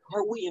 like,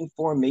 are we in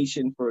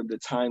formation for the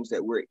times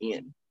that we're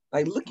in?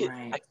 Like, look at,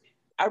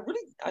 I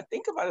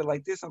think about it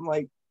like this. I'm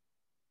like,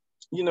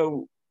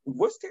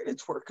 what's there to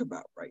twerk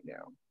about right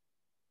now?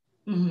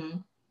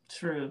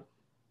 True.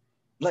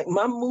 Like,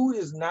 my mood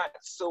is not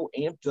so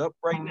amped up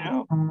right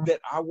now that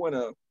I want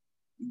to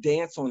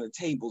dance on the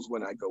tables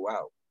when I go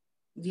out.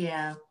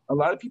 Yeah. A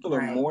lot of people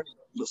are mourning.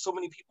 So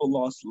many people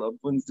lost loved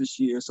ones this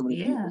year. So many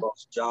people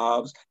lost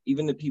jobs.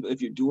 Even the people,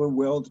 if you're doing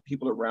well, the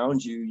people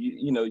around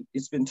you,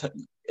 it's been,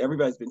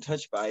 everybody's been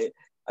touched by it.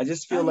 I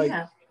just feel like,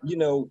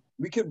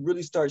 we could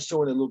really start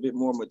showing a little bit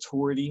more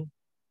maturity,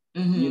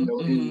 and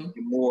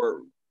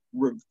more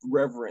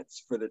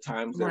reverence for the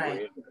times that we're in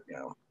right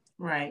now.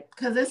 Right.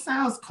 Because it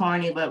sounds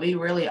corny, but we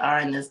really are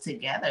in this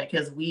together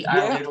because we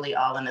are literally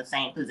all in the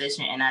same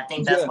position. And I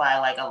think that's why,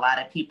 like, a lot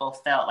of people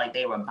felt like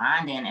they were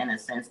bonding in a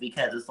sense,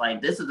 because it's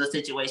like, this is a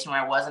situation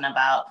where it wasn't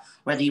about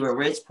whether you were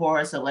rich,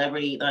 poor,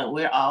 celebrity. Like,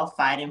 we're all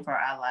fighting for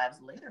our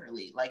lives,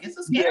 literally. Like, it's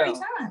a scary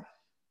time.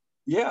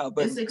 Yeah,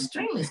 but it's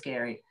extremely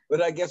scary.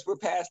 But I guess we're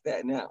past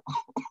that now.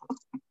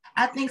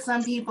 I think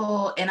some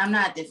people, and I'm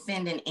not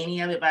defending any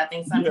of it, but I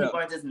think some people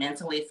are just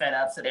mentally fed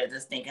up, so they're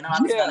just thinking, "Oh,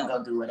 I'm just gonna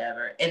go do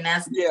whatever," and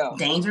that's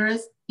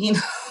dangerous,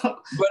 But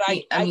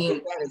I mean,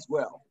 get that as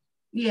well.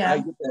 Yeah, I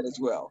get that as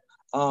well.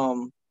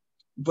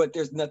 But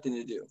there's nothing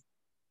to do.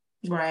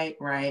 Right.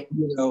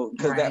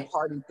 Because that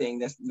party thing,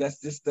 that's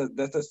just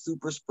that's a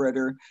super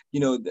spreader.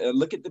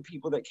 Look at the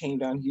people that came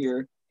down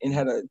here and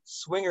had a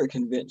swinger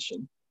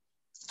convention.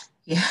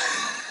 Yeah.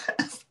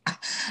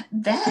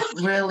 That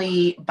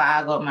really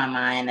boggled my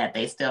mind that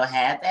they still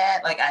had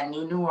that. Like, I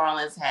knew New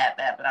Orleans had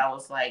that, but I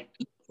was like,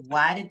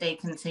 why did they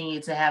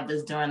continue to have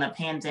this during the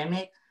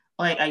pandemic?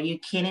 Like, are you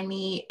kidding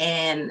me?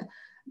 And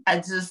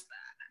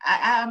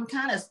I'm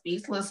kind of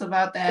speechless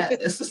about that.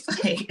 It's just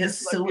like,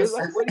 it's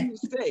suicide. Like, what do you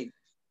say?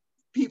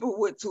 People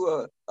went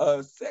to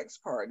a sex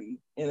party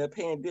in a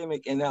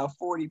pandemic, and now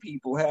 40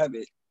 people have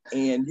it.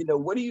 And,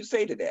 what do you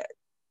say to that?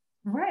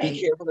 Right. Be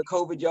careful of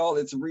COVID, y'all.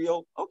 It's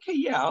real. Okay,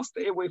 yeah, I'll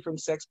stay away from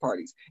sex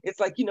parties. It's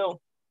like,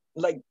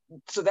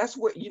 so that's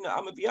what, I'm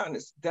gonna be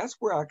honest. That's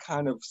where I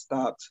kind of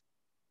stopped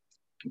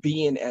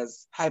being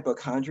as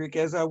hypochondriac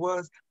as I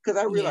was, because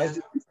I realized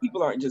that these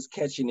people aren't just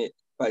catching it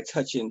by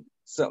touching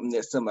something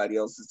that somebody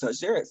else has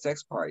touched. They're at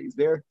sex parties.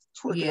 They're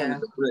twerking under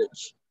the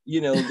bridge.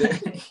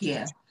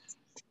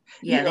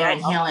 They're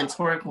inhaling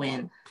twerk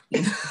wind.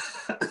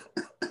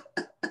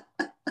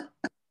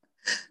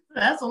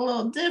 That's a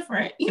little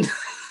different.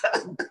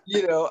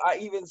 I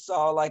even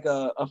saw like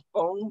a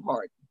foam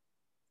party.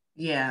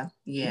 Yeah.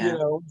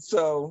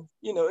 So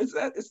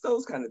it's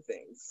those kind of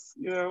things.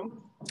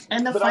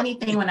 And the funny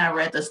thing, when I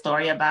read the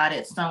story about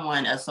it,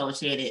 someone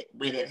associated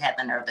with it had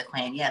the nerve to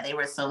claim, they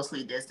were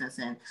socially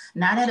distancing,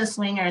 not at a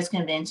swingers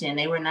convention.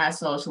 They were not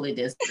socially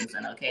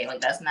distancing. Okay,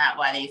 like, that's not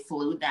why they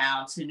flew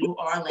down to New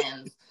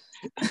Orleans.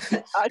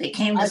 They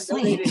came to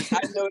swing.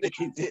 I know they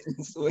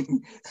didn't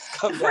swing.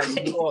 Come down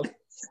to New Orleans.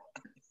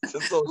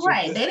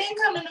 Right, they didn't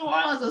come to New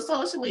Orleans to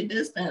socially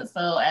distance.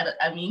 So,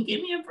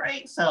 give me a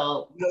break.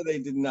 So no, they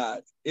did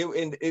not. It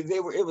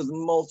was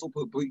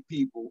multiple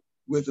people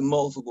with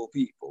multiple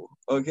people.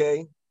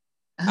 Okay,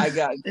 I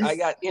got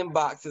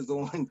inboxes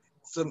on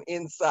some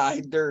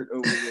inside dirt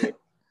over there,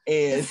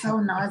 and it's so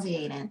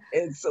nauseating.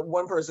 And so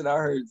one person I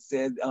heard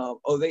said,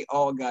 "Oh, they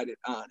all got it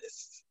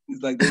honest."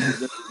 It's like they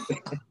deserve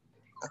it.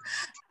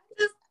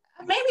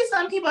 Maybe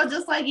some people are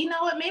just like, you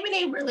know what, maybe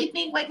they really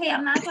think like, hey,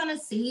 I'm not going to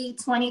see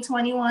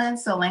 2021,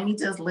 so let me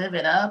just live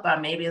it up. Or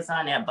maybe it's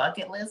on their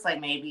bucket list. Like,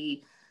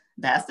 maybe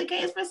that's the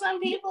case for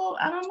some people.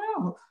 I don't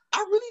know. I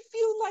really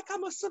feel like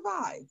I'm a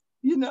survive.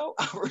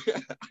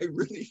 I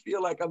really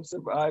feel like I'm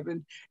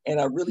surviving, and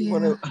I really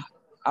want to.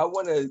 I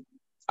want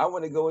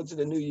to go into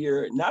the new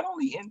year not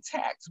only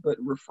intact but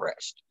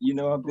refreshed.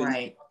 I've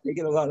been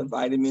taking a lot of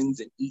vitamins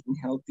and eating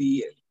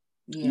healthy,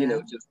 Yeah.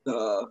 just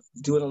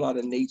doing a lot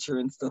of nature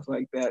and stuff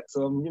like that.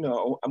 So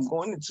I'm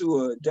going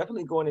into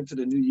definitely going into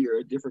the new year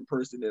a different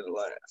person than the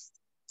last.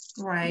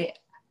 Right.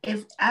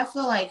 If I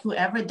feel like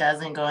whoever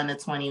doesn't go into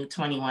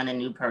 2021 a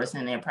new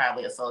person, they're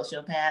probably a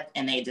sociopath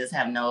and they just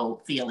have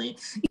no feeling.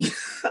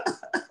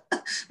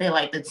 They're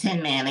like the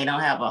Tin Man. They don't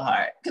have a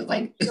heart. Cause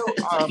like, it's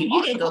like if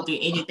you didn't go through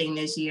anything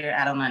this year,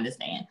 I don't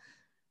understand.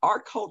 Our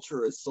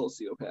culture is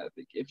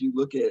sociopathic. If you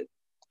look at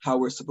how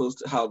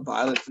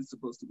violence is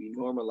supposed to be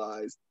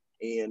normalized,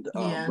 and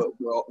Yeah. but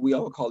we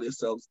all call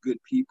ourselves good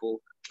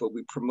people, but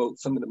we promote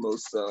some of the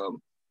most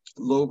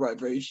low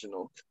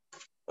vibrational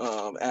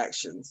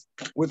actions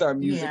with our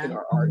music and Yeah.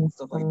 our art and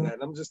stuff like that.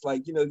 And I'm just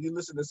like, you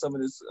listen to some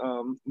of this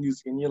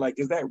music and you're like,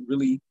 is that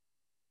really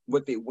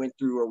what they went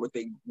through or what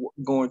they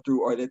going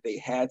through, or that they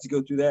had to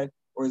go through that,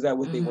 or is that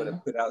what they want to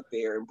put out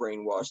there and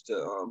brainwash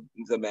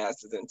the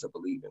masses into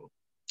believing?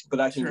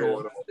 But I can go True.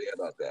 on all day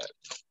about that.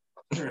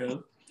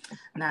 True.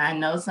 Now I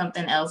know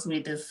something else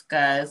we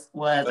discussed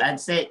was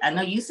I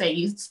know you said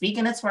you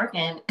speaking of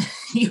twerking,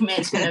 you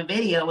mentioned a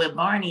video where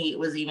Barney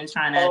was even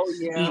trying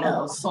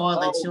to, soil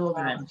the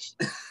children.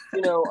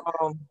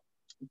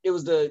 It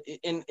was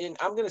and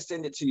I'm gonna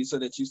send it to you so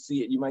that you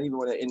see it. You might even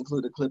want to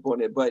include a clip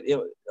on it. But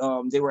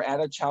they were at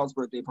a child's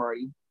birthday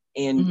party,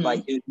 and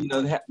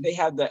they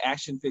had the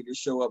action figures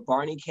show up.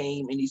 Barney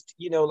came, and he's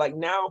like,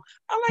 now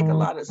I like a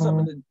lot of some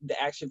of the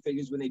action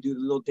figures when they do the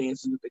little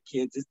dances with the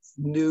kids. It's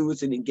new,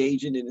 it's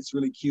engaging, and it's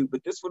really cute.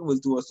 But this one was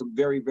doing some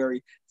very,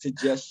 very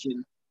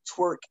suggestion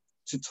twerk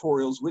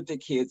tutorials with the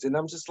kids, and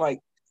I'm just like,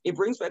 it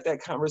brings back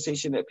that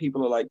conversation that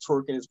people are like,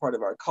 twerking is part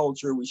of our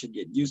culture. We should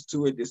get used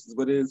to it. This is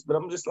what it is. But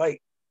I'm just like,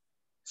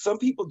 some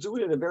people do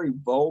it in a very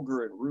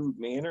vulgar and rude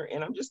manner,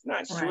 and I'm just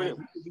not sure that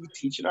we should be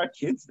teaching our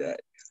kids that.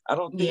 I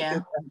don't think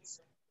that that's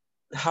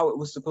how it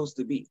was supposed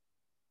to be.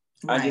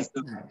 I just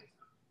don't.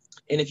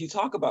 And if you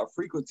talk about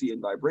frequency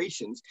and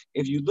vibrations,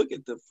 if you look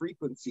at the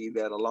frequency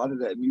that a lot of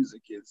that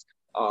music is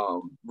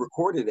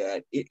recorded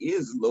at, it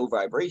is low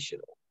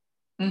vibrational.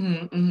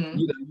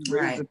 You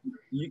raise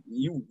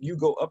you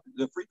go up.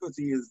 The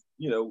frequency is,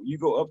 you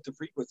go up to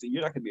frequency.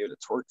 You're not gonna be able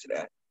to twerk to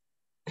that.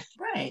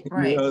 Right.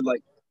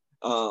 Like.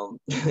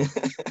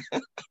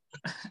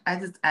 I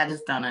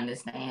just don't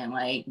understand,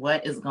 like,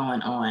 what is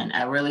going on.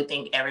 I really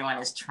think everyone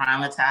is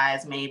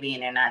traumatized maybe,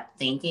 and they're not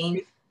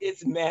thinking.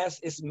 It's mass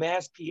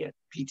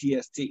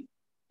PTSD.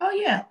 Oh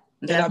yeah,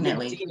 definitely. And I've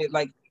been seeing it,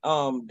 like,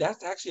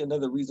 that's actually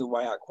another reason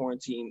why I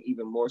quarantine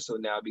even more so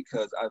now,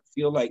 because I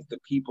feel like the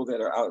people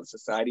that are out in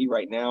society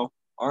right now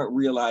aren't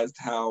realized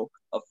how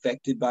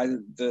affected by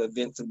the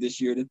events of this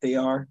year that they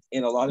are,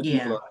 and a lot of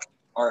people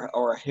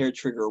are a hair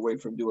trigger away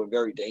from doing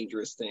very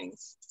dangerous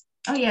things.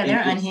 Oh yeah,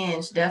 they're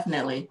unhinged,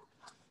 definitely.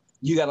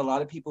 You got a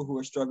lot of people who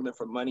are struggling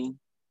for money,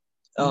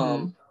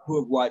 who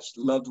have watched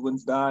loved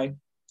ones die,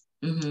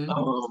 who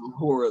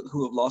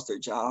have lost their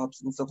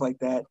jobs and stuff like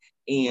that,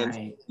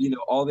 and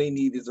all they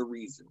need is a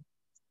reason.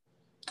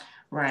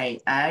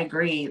 Right, I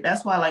agree.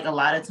 That's why, like, a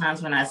lot of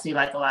times when I see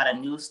like a lot of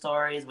news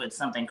stories with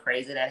something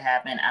crazy that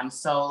happened, I'm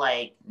so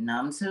like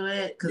numb to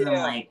it, because I'm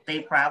like, they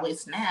probably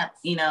snapped.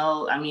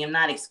 I mean, I'm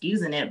not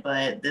excusing it,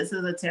 but this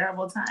is a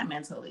terrible time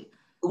mentally.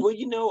 Well,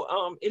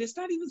 it is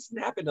not even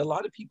snapping. A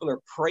lot of people are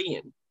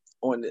preying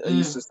on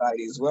the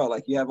society as well.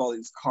 Like, you have all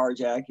these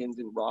carjackings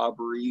and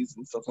robberies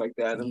and stuff like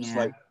that. I'm just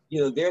like,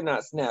 they're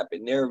not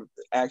snapping. They're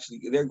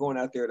going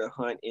out there to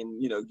hunt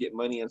and get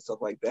money and stuff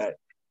like that.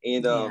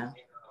 And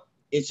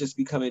it's just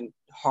becoming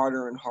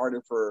harder and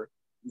harder for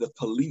the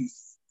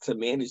police to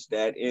manage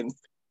that. And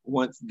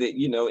once that,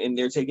 and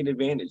they're taken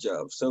advantage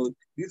of. So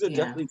these are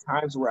definitely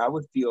times where I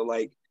would feel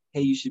like,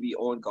 hey, you should be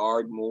on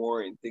guard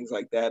more and things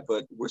like that.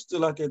 But we're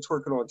still out there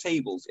twerking on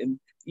tables. And,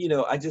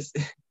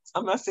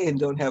 I'm not saying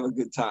don't have a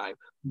good time,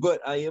 but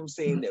I am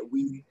saying that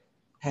we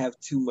have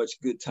too much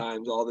good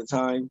times all the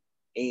time.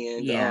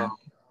 And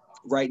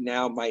right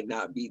now might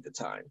not be the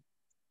time.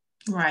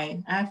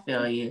 Right, I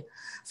feel you.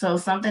 So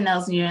something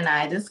else you and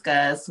I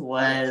discussed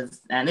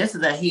was, and this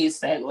is a huge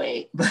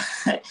segue, but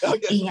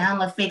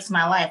Iyanla fixed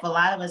my life. A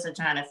lot of us are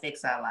trying to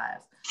fix our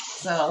lives.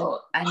 So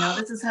I know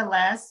this is her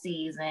last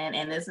season,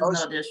 and this is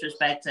no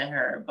disrespect to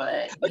her,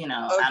 but I'm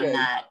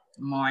not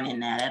mourning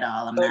that at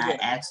all. I'm not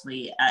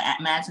actually,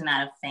 I'm actually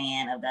not a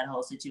fan of that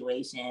whole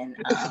situation.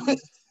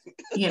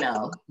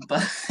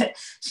 But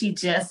she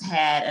just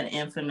had an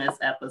infamous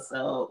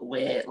episode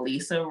with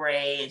Lisa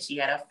Ray, and she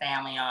had a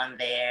family on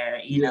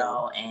there,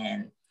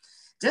 and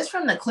just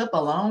from the clip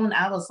alone,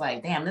 I was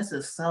like, damn, this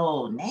is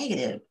so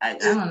negative. I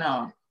don't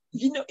know.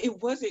 It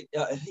wasn't,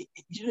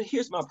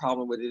 here's my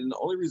problem with it. And the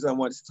only reason I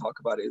wanted to talk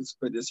about it is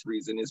for this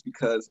reason, is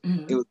because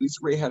it was Lisa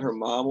Ray had her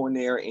mom on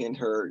there and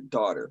her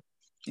daughter.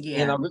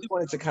 Yeah. And I really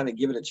wanted to kind of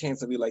give it a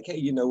chance and be like, hey,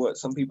 you know what?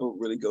 Some people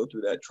really go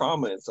through that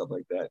trauma and stuff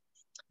like that.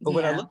 But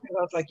when I looked at it,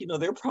 I was like,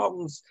 their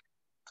problems,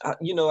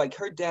 like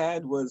her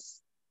dad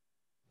was,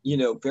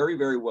 very,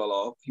 very well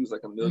off. He was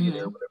like a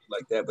millionaire, whatever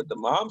like that. But the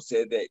mom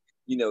said that,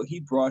 he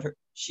brought her,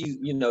 she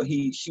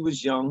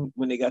was young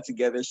when they got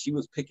together. She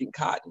was picking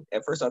cotton.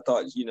 At first I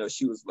thought,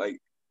 she was like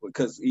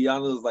because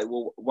Iyanla was like,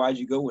 well, why'd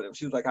you go with him?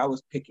 She was like, I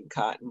was picking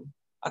cotton.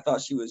 I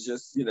thought she was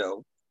just,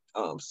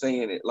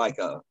 saying it like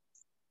a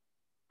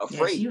Yeah,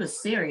 phrase. she was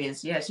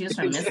serious. Yeah, she was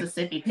from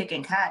Mississippi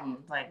picking cotton.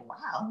 Like,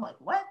 wow, like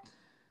what?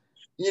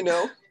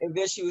 And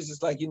then she was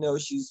just like,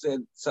 she said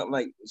something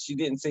like she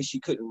didn't say she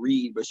couldn't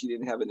read, but she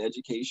didn't have an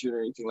education or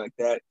anything like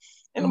that.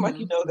 And I'm like,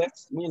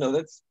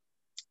 that's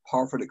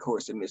par for the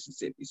course in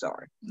Mississippi.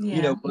 Sorry,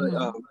 yeah.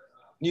 But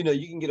you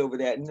can get over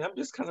that. And I'm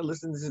just kind of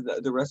listening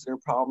to the rest of their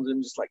problems. And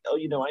I'm just like, oh,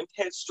 I'm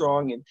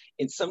headstrong,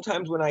 and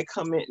sometimes when I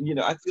come in,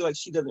 I feel like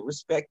she doesn't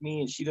respect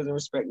me, and she doesn't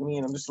respect me,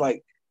 and I'm just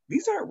like,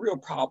 these aren't real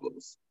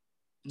problems.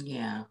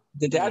 Yeah.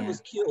 The dad was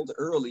killed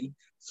early,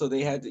 so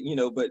they had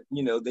to, but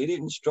they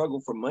didn't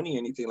struggle for money or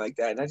anything like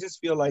that. And I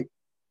just feel like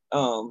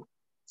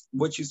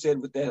what you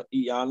said with that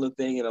Iyanla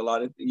thing, and a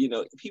lot of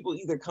people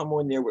either come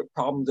on there with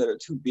problems that are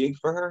too big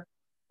for her,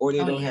 or they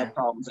don't have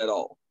problems at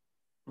all.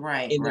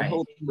 Right. And the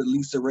whole thing with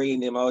Lisa Ray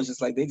and them, I was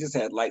just like, they just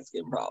had light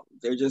skin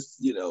problems. They're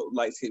just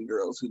light skinned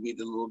girls who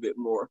needed a little bit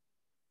more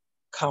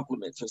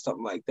compliments or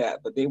something like that.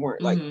 But they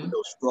weren't like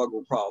real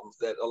struggle problems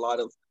that a lot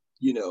of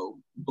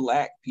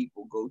Black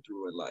people go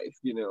through in life.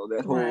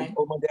 That whole,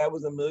 oh, my dad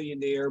was a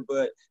millionaire,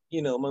 but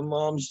my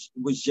mom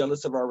was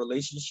jealous of our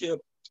relationship.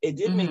 It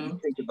did make me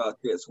think about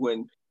this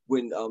when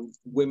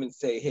women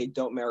say, hey,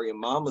 don't marry a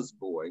mama's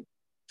boy.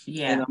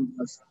 Yeah. And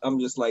I'm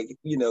just like,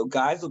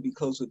 guys will be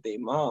close with their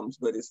moms,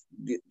 but it's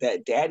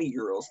that daddy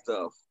girl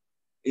stuff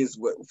is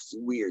what's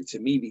weird to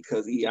me,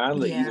 because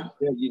Iyanla even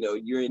said,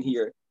 you're in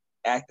here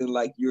acting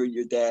like you're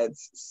your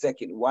dad's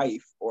second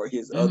wife or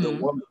his other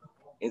woman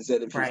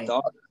instead of his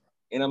daughter.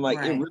 And I'm like,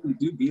 it really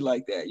do be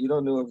like that. You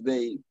don't know if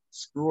they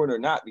screwing or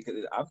not, because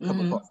I've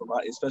come across a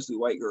lot, especially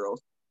white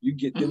girls. You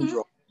get them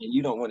drunk and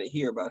you don't want to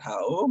hear about how,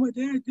 oh, my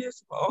dad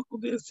this, my uncle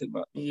this, and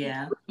my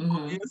this,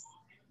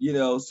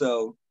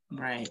 so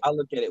I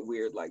look at it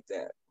weird like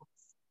that.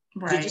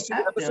 Did you see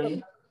the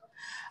episode?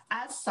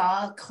 I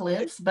saw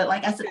clips, but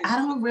like I said, I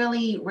don't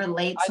really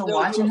relate to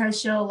watching her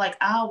show. Like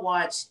I'll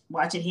watch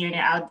it here and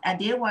there. I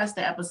did watch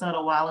the episode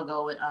a while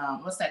ago with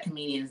what's that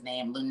comedian's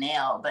name,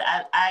 Lunel. But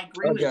I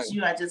agree with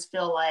you. I just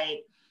feel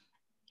like,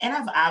 and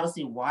I've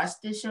obviously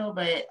watched this show,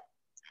 but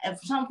at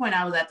some point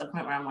I was at the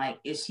point where I'm like,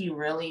 is she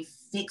really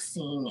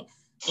fixing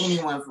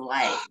anyone's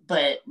life?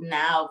 But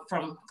now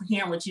from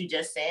hearing what you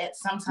just said,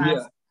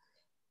 sometimes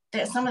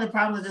that some of the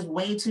problems are just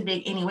way too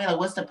big anyway. Like,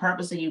 what's the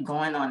purpose of you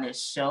going on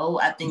this show?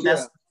 I think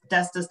that's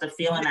just the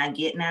feeling I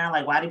get now.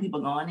 Like, why do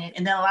people go on it?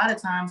 And then a lot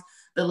of times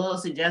the little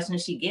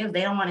suggestions she gives, they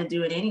don't want to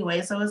do it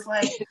anyway. So it's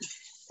like,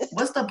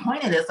 what's the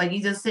point of this? Like,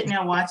 you just sitting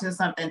there watching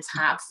something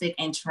toxic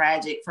and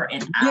tragic for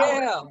an hour.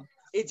 Yeah.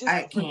 It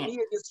just, for me,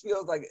 it just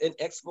feels like an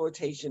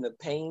exploitation of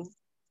pain.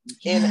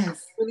 And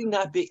it's really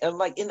not big.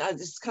 And I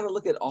just kind of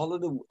look at all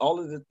of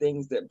the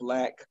things that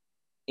Black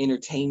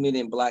entertainment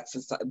and Black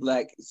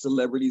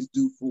celebrities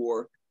do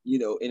for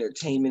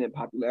entertainment and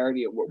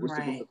popularity, and what we're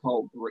supposed to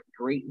call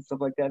great and stuff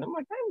like that. I'm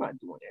like, I'm not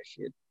doing that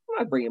shit. I'm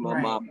not bringing my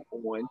mom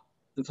on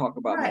to talk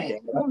about my dad.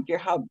 I don't care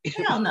how.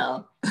 Hell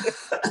no.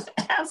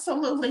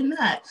 Absolutely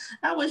not.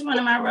 I wish one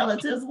of my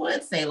relatives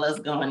would say, let's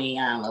go on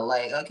Iyanla.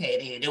 Like,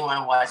 okay, they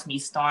want to watch me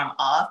storm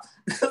off.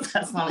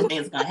 That's the only thing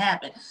that's going to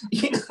happen.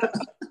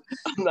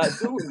 I'm not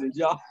doing it,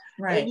 y'all.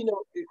 Right. And,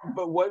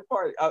 but one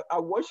part, I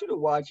want you to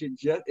watch it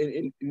just,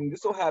 and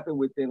this will happen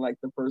within like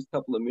the first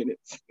couple of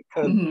minutes,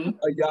 because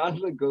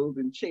Iyanla goes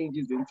and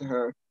changes into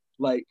her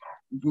like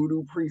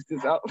voodoo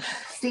priestess out.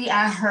 See,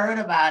 I heard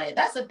about it.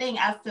 That's the thing.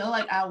 I feel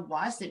like I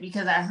watched it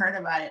because I heard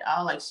about it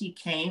all. Like, she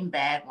came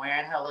back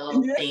wearing her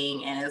little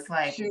thing, and it's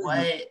like,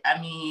 what?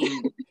 I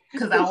mean,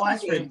 because I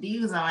watched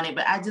reviews on it,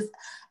 but I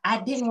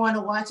didn't want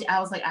to watch it. I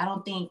was like, I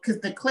don't think,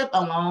 because the clip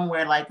alone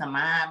where like the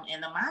mom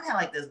had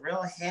like this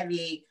real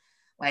heavy,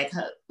 like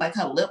her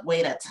lip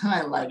weighed a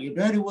ton, like your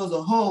daddy was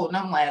a hoe, and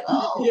I'm like,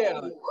 oh yeah,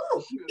 like,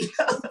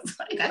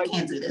 I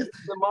can't do this.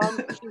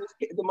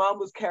 The mom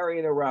was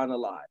carrying around a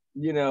lot,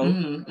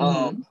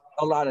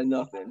 a lot of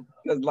nothing,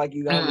 because like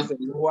Iyanla said,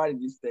 why did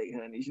you stay,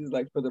 honey? She's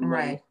like, for the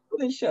money. Well,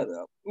 then shut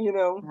up,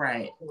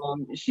 Right.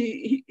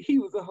 He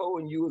was a hoe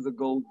and you was a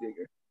gold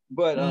digger.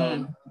 But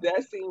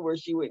that scene where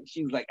she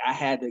was like, I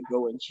had to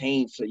go and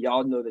change so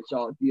y'all know that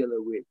y'all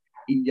dealing with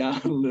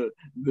Iyanla,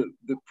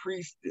 the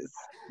priestess,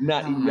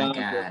 not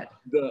Iyanla,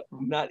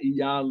 not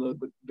Iyanla,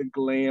 the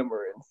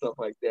glamour and stuff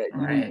like that.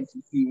 You need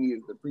to see me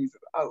as the priestess.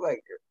 I was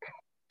like,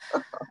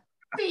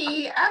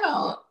 see, I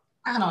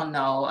don't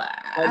know.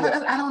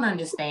 I don't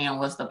understand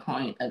what's the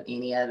point of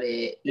any of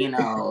it.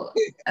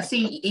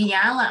 See,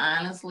 Iyanla,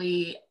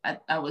 honestly,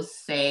 I would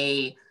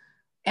say.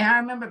 And I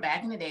remember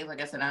back in the days, like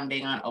I said, I'm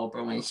big on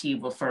Oprah when she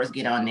would first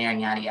get on there and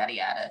yada, yada,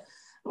 yada.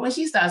 But when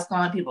she starts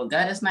calling people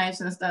gutter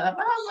snipes and stuff,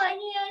 I was like,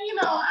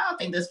 yeah, I don't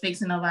think this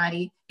fixing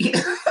nobody.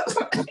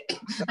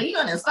 Are you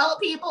going to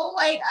insult people?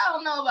 Like, I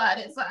don't know about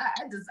it. So I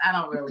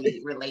don't really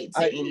relate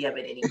to any of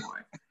it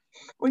anymore.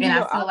 Well, and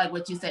I feel like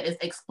what you said is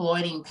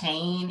exploiting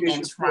pain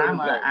and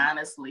trauma,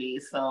 honestly.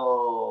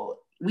 So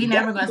we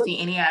never going to see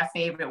any of our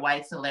favorite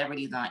white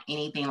celebrities on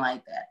anything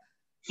like that.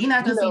 You're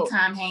not You gonna see know,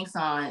 Tom Hanks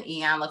on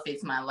Iyanla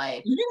Fix My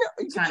Life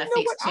but trying you to know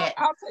fix what? Chet.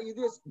 I'll tell you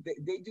this: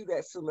 they do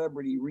that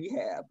celebrity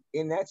rehab,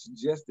 and that's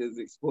just as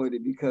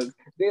exploited because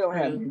they don't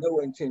have True. no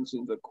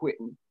intentions of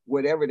quitting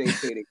whatever they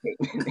say they came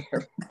in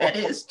there for. That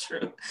is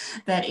true.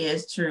 That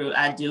is true.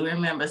 I do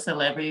remember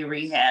Celebrity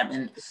Rehab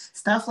and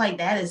stuff like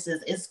that. Is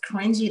just it's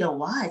cringy to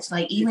watch.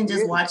 Like It even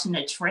just is. watching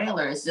the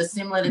trailer, it's just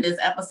similar to this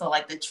episode.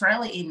 Like the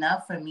trailer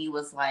enough for me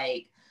was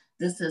like,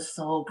 this is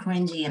so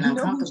cringy and You know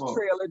whose uncomfortable.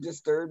 trailer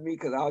disturbed me?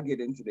 Because I'll get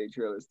into their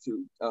trailers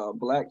too.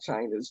 Black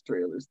China's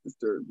trailers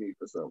disturbed me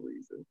for some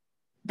reason.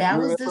 That You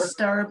was remember?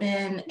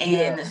 disturbing,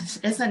 Yeah,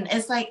 and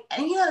it's like,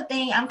 and you know the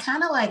thing, I'm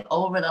kind of like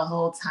over the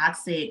whole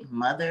toxic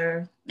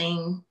mother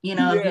thing. You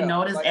know, if you yeah,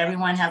 notice, like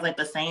everyone has like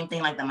the same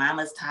thing, like the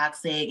mama's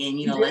toxic, and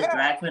let's yeah.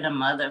 drag for the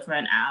mother for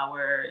an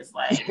hour. It's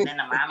like, and then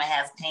the mama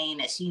has pain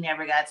that she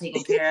never got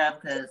taken care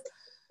of because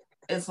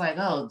it's like,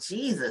 oh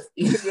Jesus.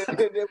 And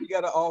then we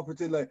got to all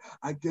pretend like,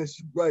 I guess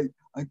you're right.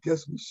 I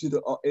guess we should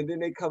have. And then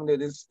they come to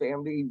this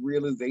family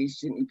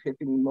realization,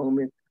 epiphany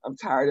moment. I'm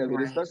tired of it,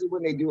 Right, especially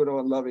when they do it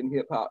on Love and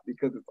Hip Hop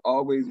because it's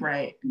always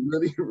right,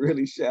 really,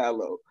 really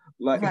shallow.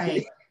 Like,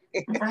 right.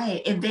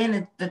 Right. And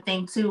then the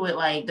thing too with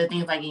like the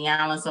things like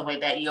Yama and stuff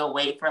like that, you'll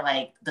wait for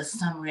like the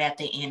summary at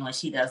the end when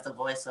she does the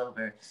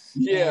voiceover.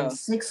 And yeah.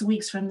 6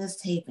 weeks from this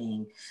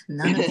taping,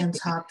 none of them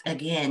talked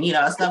again,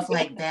 stuff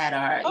like that.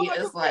 Or I'm like,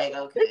 it's okay, like, they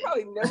okay.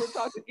 probably never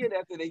talked again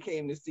after they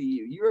came to see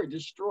you. You're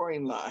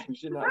destroying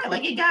lives. You're not Right. Like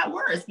it fixing. got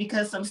worse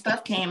because some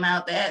stuff came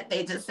out that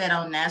they just said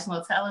on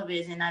national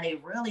television. Now they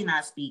really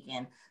not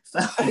speaking. So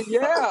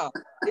Yeah.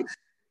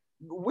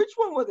 Which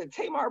one was it?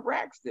 Tamar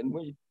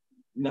Braxton.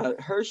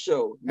 Not her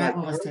show, that like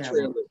one her was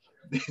terrible.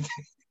 trailer.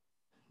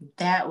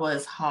 That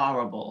was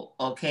horrible.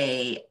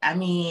 Okay. I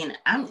mean,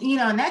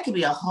 and that could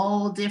be a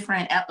whole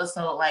different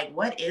episode. Like,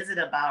 what is it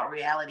about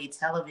reality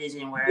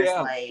television where it's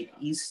Yeah, like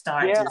you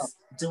start yeah, just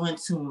doing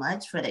too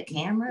much for the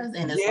cameras?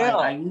 And it's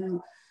like, yeah.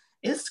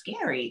 it's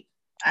scary.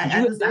 I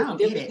There don't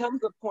there get it.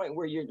 becomes a point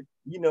where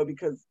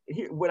because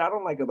here, what I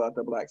don't like about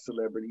the black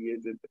celebrity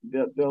is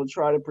that they'll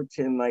try to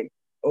pretend like,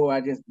 oh,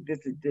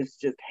 this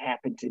just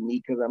happened to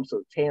me because I'm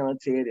so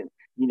talented, and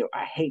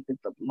I hate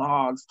that the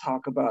blogs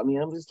talk about me.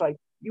 I'm just like,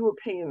 you were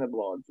paying the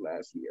blogs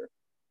last year.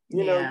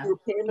 You Yeah. were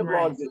paying the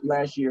blogs Right.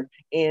 last year,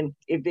 and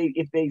if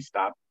they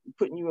stop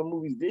putting you in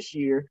movies this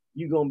year,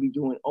 you're gonna be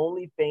doing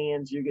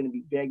OnlyFans. You're gonna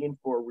be begging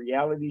for a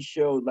reality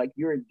show. Like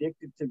you're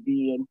addicted to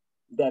being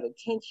that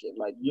attention.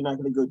 Like you're not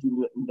going to go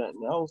do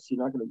nothing else.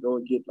 You're not going to go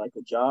and get like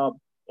a job.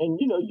 And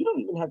you don't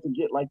even have to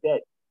get like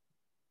that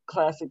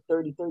classic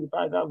 30,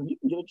 35,000. You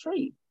can get a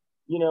trade.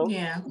 Yeah.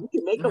 You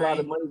can make a lot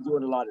of Right. money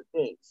doing a lot of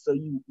things. So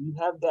you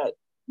have that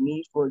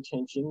need for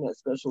attention, that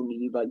special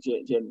need, like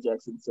Janet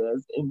Jackson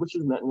says, and which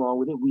is nothing wrong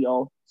with it.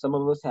 Some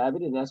of us have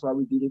it, and that's why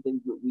we do the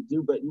things that we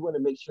do. But you want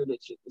to make sure that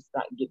it's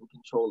not getting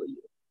control of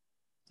you.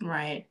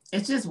 Right.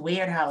 It's just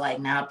weird how like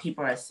now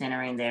people are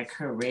centering their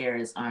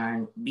careers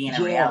on being a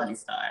Yeah, reality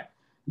star.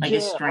 Like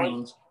it's yeah,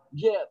 strange.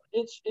 yeah.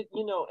 And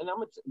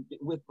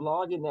with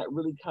blogging that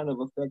really kind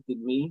of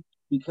affected me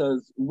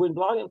because when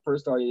blogging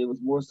first started, it was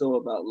more so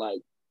about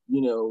like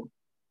you know,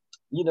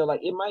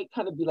 like it might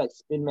kind of be like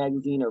Spin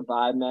Magazine or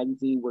Vibe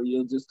Magazine where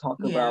you'll just talk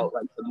Yeah. about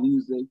like the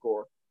music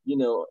or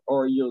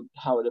or you'll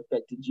how it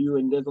affected you,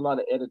 and there's a lot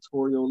of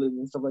editorialism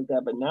and stuff like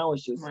that. But now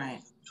it's just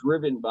Right.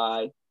 driven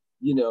by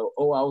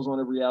oh, I was on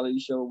a reality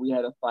show, we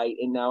had a fight,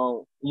 and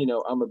now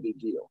I'm a big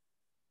deal.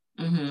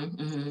 Mm-hmm.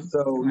 Mm-hmm.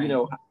 So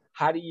Right.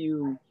 how do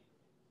you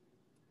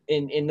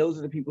and those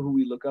are the people who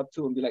we look up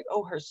to and be like,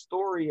 oh, her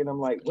story, and I'm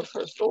like, what's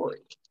her story?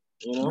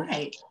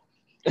 Right.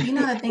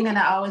 The thing that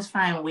I always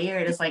find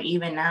weird is like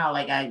even now,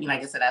 like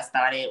I said, I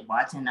started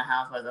watching The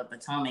Housewives of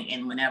Potomac,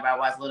 and whenever I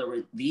watch little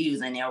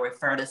reviews and they'll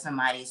refer to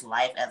somebody's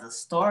life as a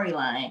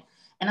storyline,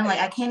 and I'm like,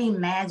 I can't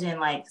imagine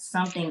like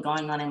something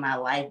going on in my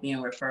life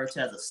being referred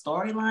to as a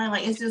storyline.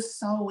 Like it's just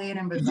so weird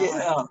and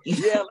bizarre. Yeah,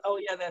 yeah, oh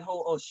yeah, that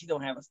whole she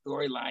don't have a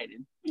storyline,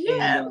 and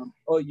Yeah.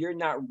 oh, you're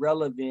not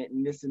relevant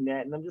and this and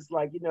that, and I'm just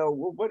like, well,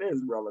 what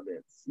is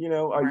relevance? Are you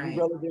Right.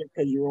 relevant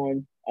because you're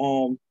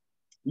on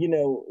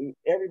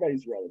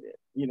everybody's relevant.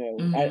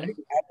 Mm-hmm. I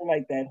don't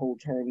like that whole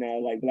term now.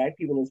 Like black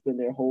people will spend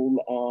their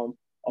whole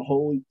a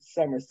whole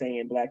summer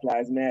saying Black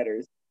Lives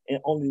Matters and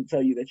only to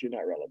tell you that you're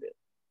not relevant.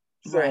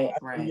 So Right.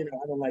 Right.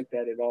 I don't like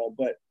that at all.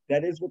 But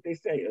that is what they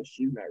say. Oh,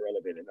 she's not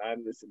relevant, and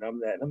I'm this and I'm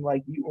that. And I'm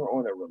like, you were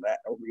on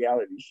a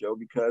reality show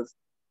because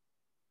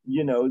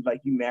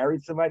like you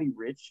married somebody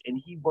rich, and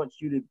he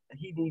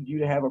needs you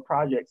to have a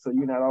project, so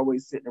you're not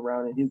always sitting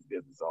around in his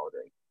business all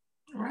day.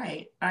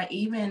 Right. Or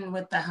even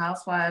with the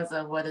Housewives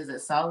of what is it,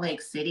 Salt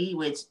Lake City,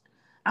 which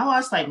I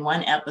watched like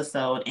one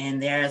episode,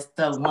 and there's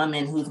the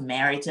woman who's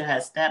married to her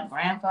step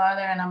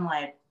grandfather, and I'm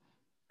like,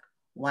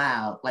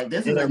 wow, like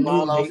this is And a her new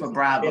mom low hates for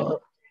Bravo.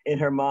 and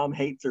her mom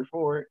hates her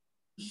for it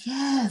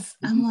Yes,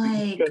 I'm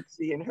like, because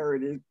she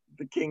inherited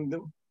the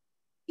kingdom.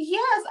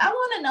 yes, I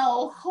want to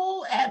know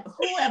who at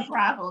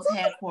Bravo's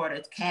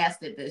headquarters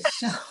casted this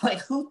show. Like,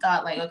 who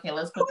thought like, okay,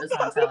 let's put this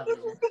on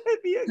television?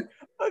 That'd be a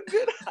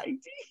good idea.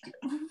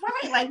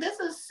 Right, like this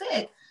is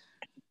sick.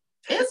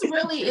 It's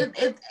really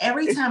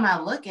every time I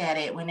look at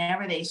it,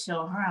 whenever they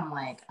show her, I'm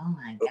like, oh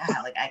my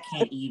God, like I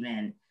can't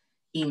even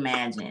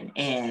imagine.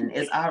 And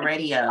it's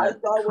already a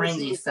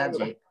cringy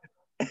subject.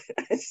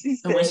 She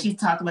But when said, she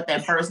talked about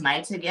that first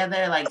night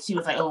together, like she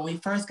was like, oh, when we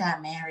first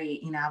got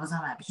married, I was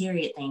on my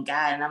period, thank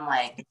God. And I'm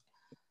like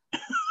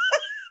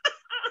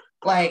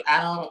I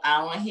don't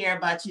want to hear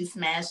about you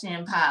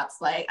smashing pops.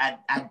 Like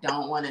I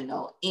don't want to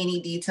know any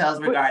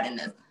details regarding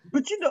this.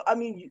 But I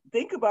mean,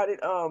 think about it.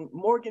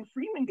 Morgan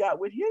Freeman got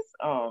with his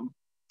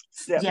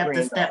step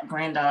the step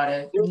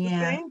granddaughter. It was the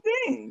same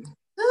thing.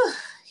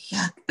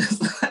 Yuck.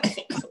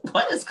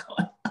 What is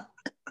going on?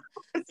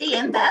 See,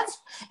 and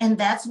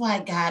that's why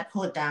God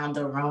put down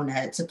the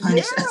Rona to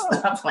punish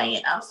us for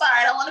playing. I'm sorry,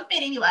 I don't want to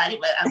offend anybody,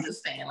 but I'm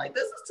just saying, like,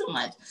 this is too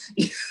much.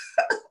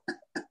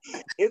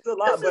 It's a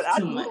lot, but I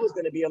knew it was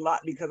going to be a lot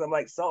because I'm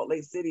like, Salt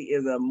Lake City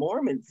is a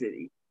Mormon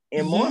city,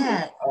 and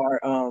Mormons are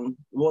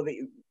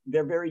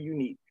they're very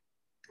unique.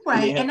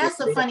 Right, and that's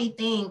the funny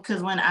thing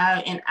because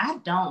I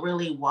don't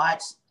really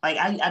watch, like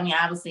I mean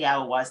obviously I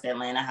would watch the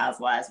Atlanta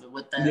Housewives, but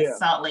with the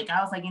Salt Lake,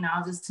 I was like,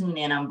 I'll just tune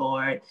in, I'm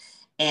bored.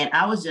 And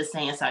I was just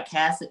saying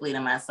sarcastically to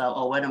myself,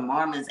 oh, where the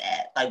Mormons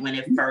at? Like when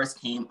it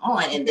first came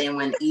on. And then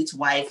when each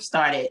wife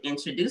started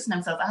introducing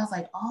themselves, I was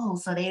like, oh,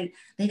 so they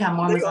got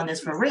Mormons on this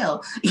for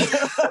real.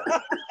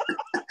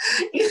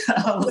 It's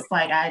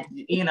like I'm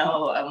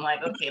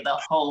like, okay, the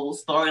whole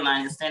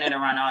storyline is centered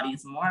around all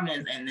these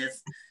Mormons and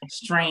this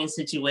strange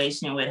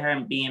situation with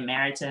her being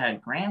married to her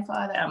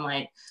grandfather. I'm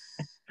like,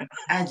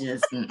 I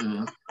just,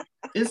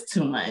 it's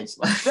too much.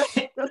 I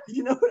said,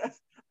 you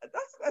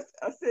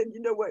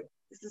know what?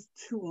 This is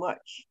too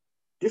much.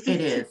 This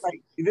is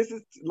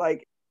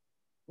like,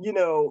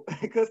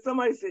 because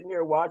somebody's sitting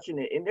there watching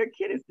it and their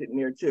kid is sitting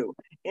there too.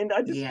 And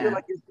I just feel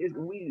like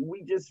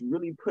we just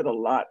really put a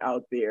lot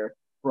out there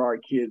for our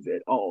kids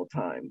at all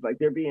times. Like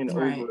they're being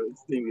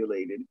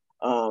overstimulated.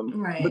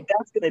 But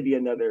that's going to be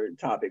another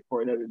topic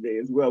for another day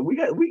as well.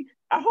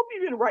 I hope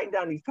you've been writing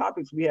down these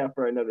topics we have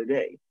for another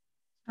day.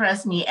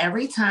 Trust me,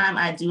 every time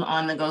I do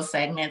on the go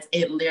segments,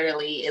 it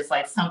literally is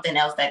like something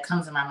else that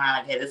comes in my mind.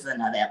 Like, hey, this is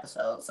another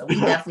episode. So we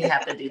definitely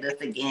have to do this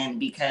again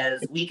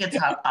because we could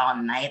talk all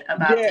night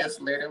about this,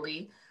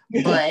 literally.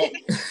 But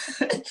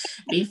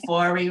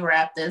before we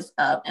wrap this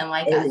up, and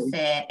like I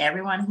said,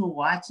 everyone who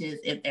watches,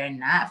 if they're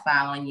not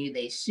following you,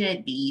 they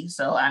should be.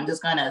 So I'm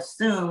just going to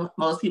assume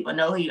most people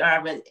know who you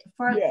are. But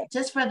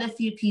just for the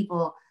few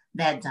people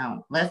that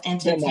don't, let's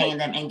entertain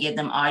them and give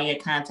them all your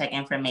contact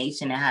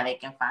information and how they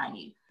can find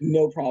you.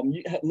 No problem.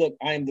 Look,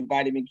 I am the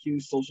Vitamin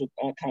Q social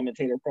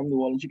commentator from New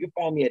Orleans. You can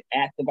find me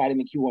at the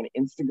Vitamin Q on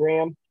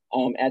Instagram,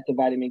 at the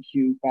Vitamin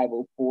Q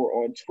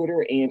 504 on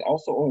Twitter, and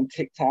also on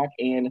TikTok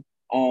and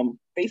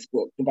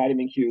Facebook, the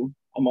Vitamin Q.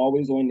 I'm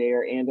always on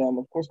there. And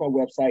of course, my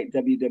website,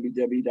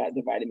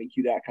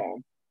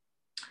 www.thevitaminq.com.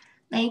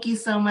 Thank you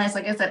so much.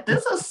 Like I said,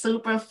 this was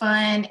super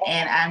fun,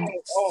 and I'm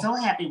so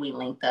happy we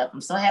linked up. I'm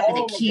so happy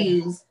the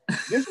Q's.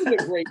 This was a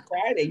great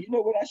Friday. You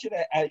know what? I should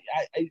have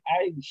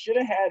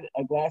had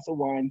a glass of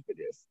wine for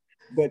this.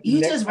 But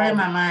you just read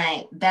my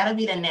mind. That'll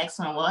be the next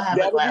one. We'll have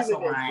a glass of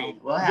wine.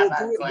 We'll have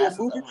a glass of wine.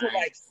 We'll move it to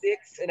like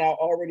 6, and I'll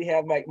already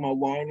have like my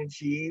wine and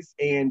cheese.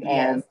 And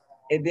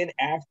and then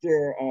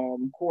after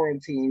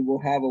quarantine, we'll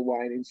have a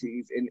wine and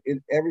cheese, and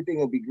everything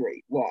will be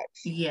great.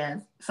 Watch.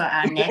 Yes. So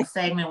our next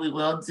segment, we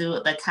will do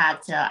the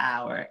cocktail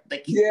hour.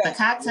 The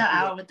cocktail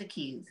hour with the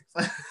Q's.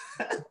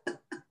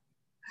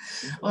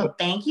 Well,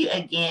 thank you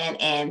again.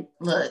 And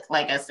look,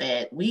 like I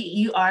said,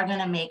 you are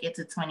gonna make it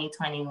to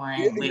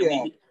 2021.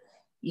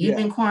 You've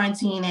been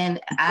quarantining.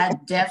 I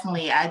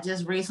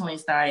just recently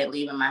started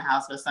leaving my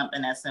house for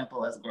something as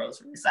simple as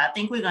groceries. So I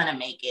think we're gonna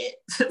make it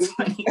to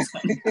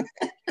 2021.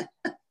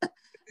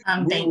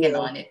 I'm thinking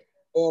on it.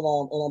 And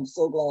I'm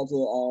so glad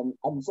for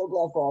our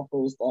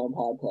first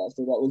podcast.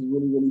 So that was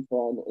really, really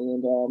fun.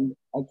 And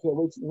I can't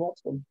wait to the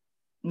next one.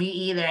 Me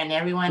either. And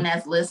everyone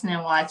that's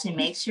listening, watching,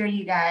 make sure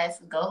you guys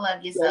go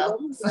love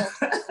yourself.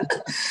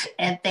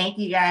 And thank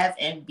you guys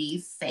and be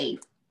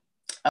safe.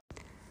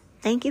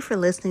 Thank you for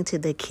listening to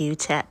the Q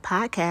Chat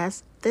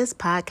podcast. This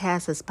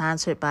podcast is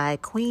sponsored by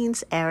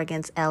Queen's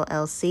Arrogance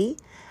LLC.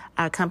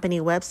 Our company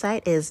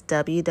website is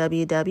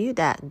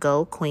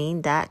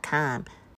www.goqueen.com.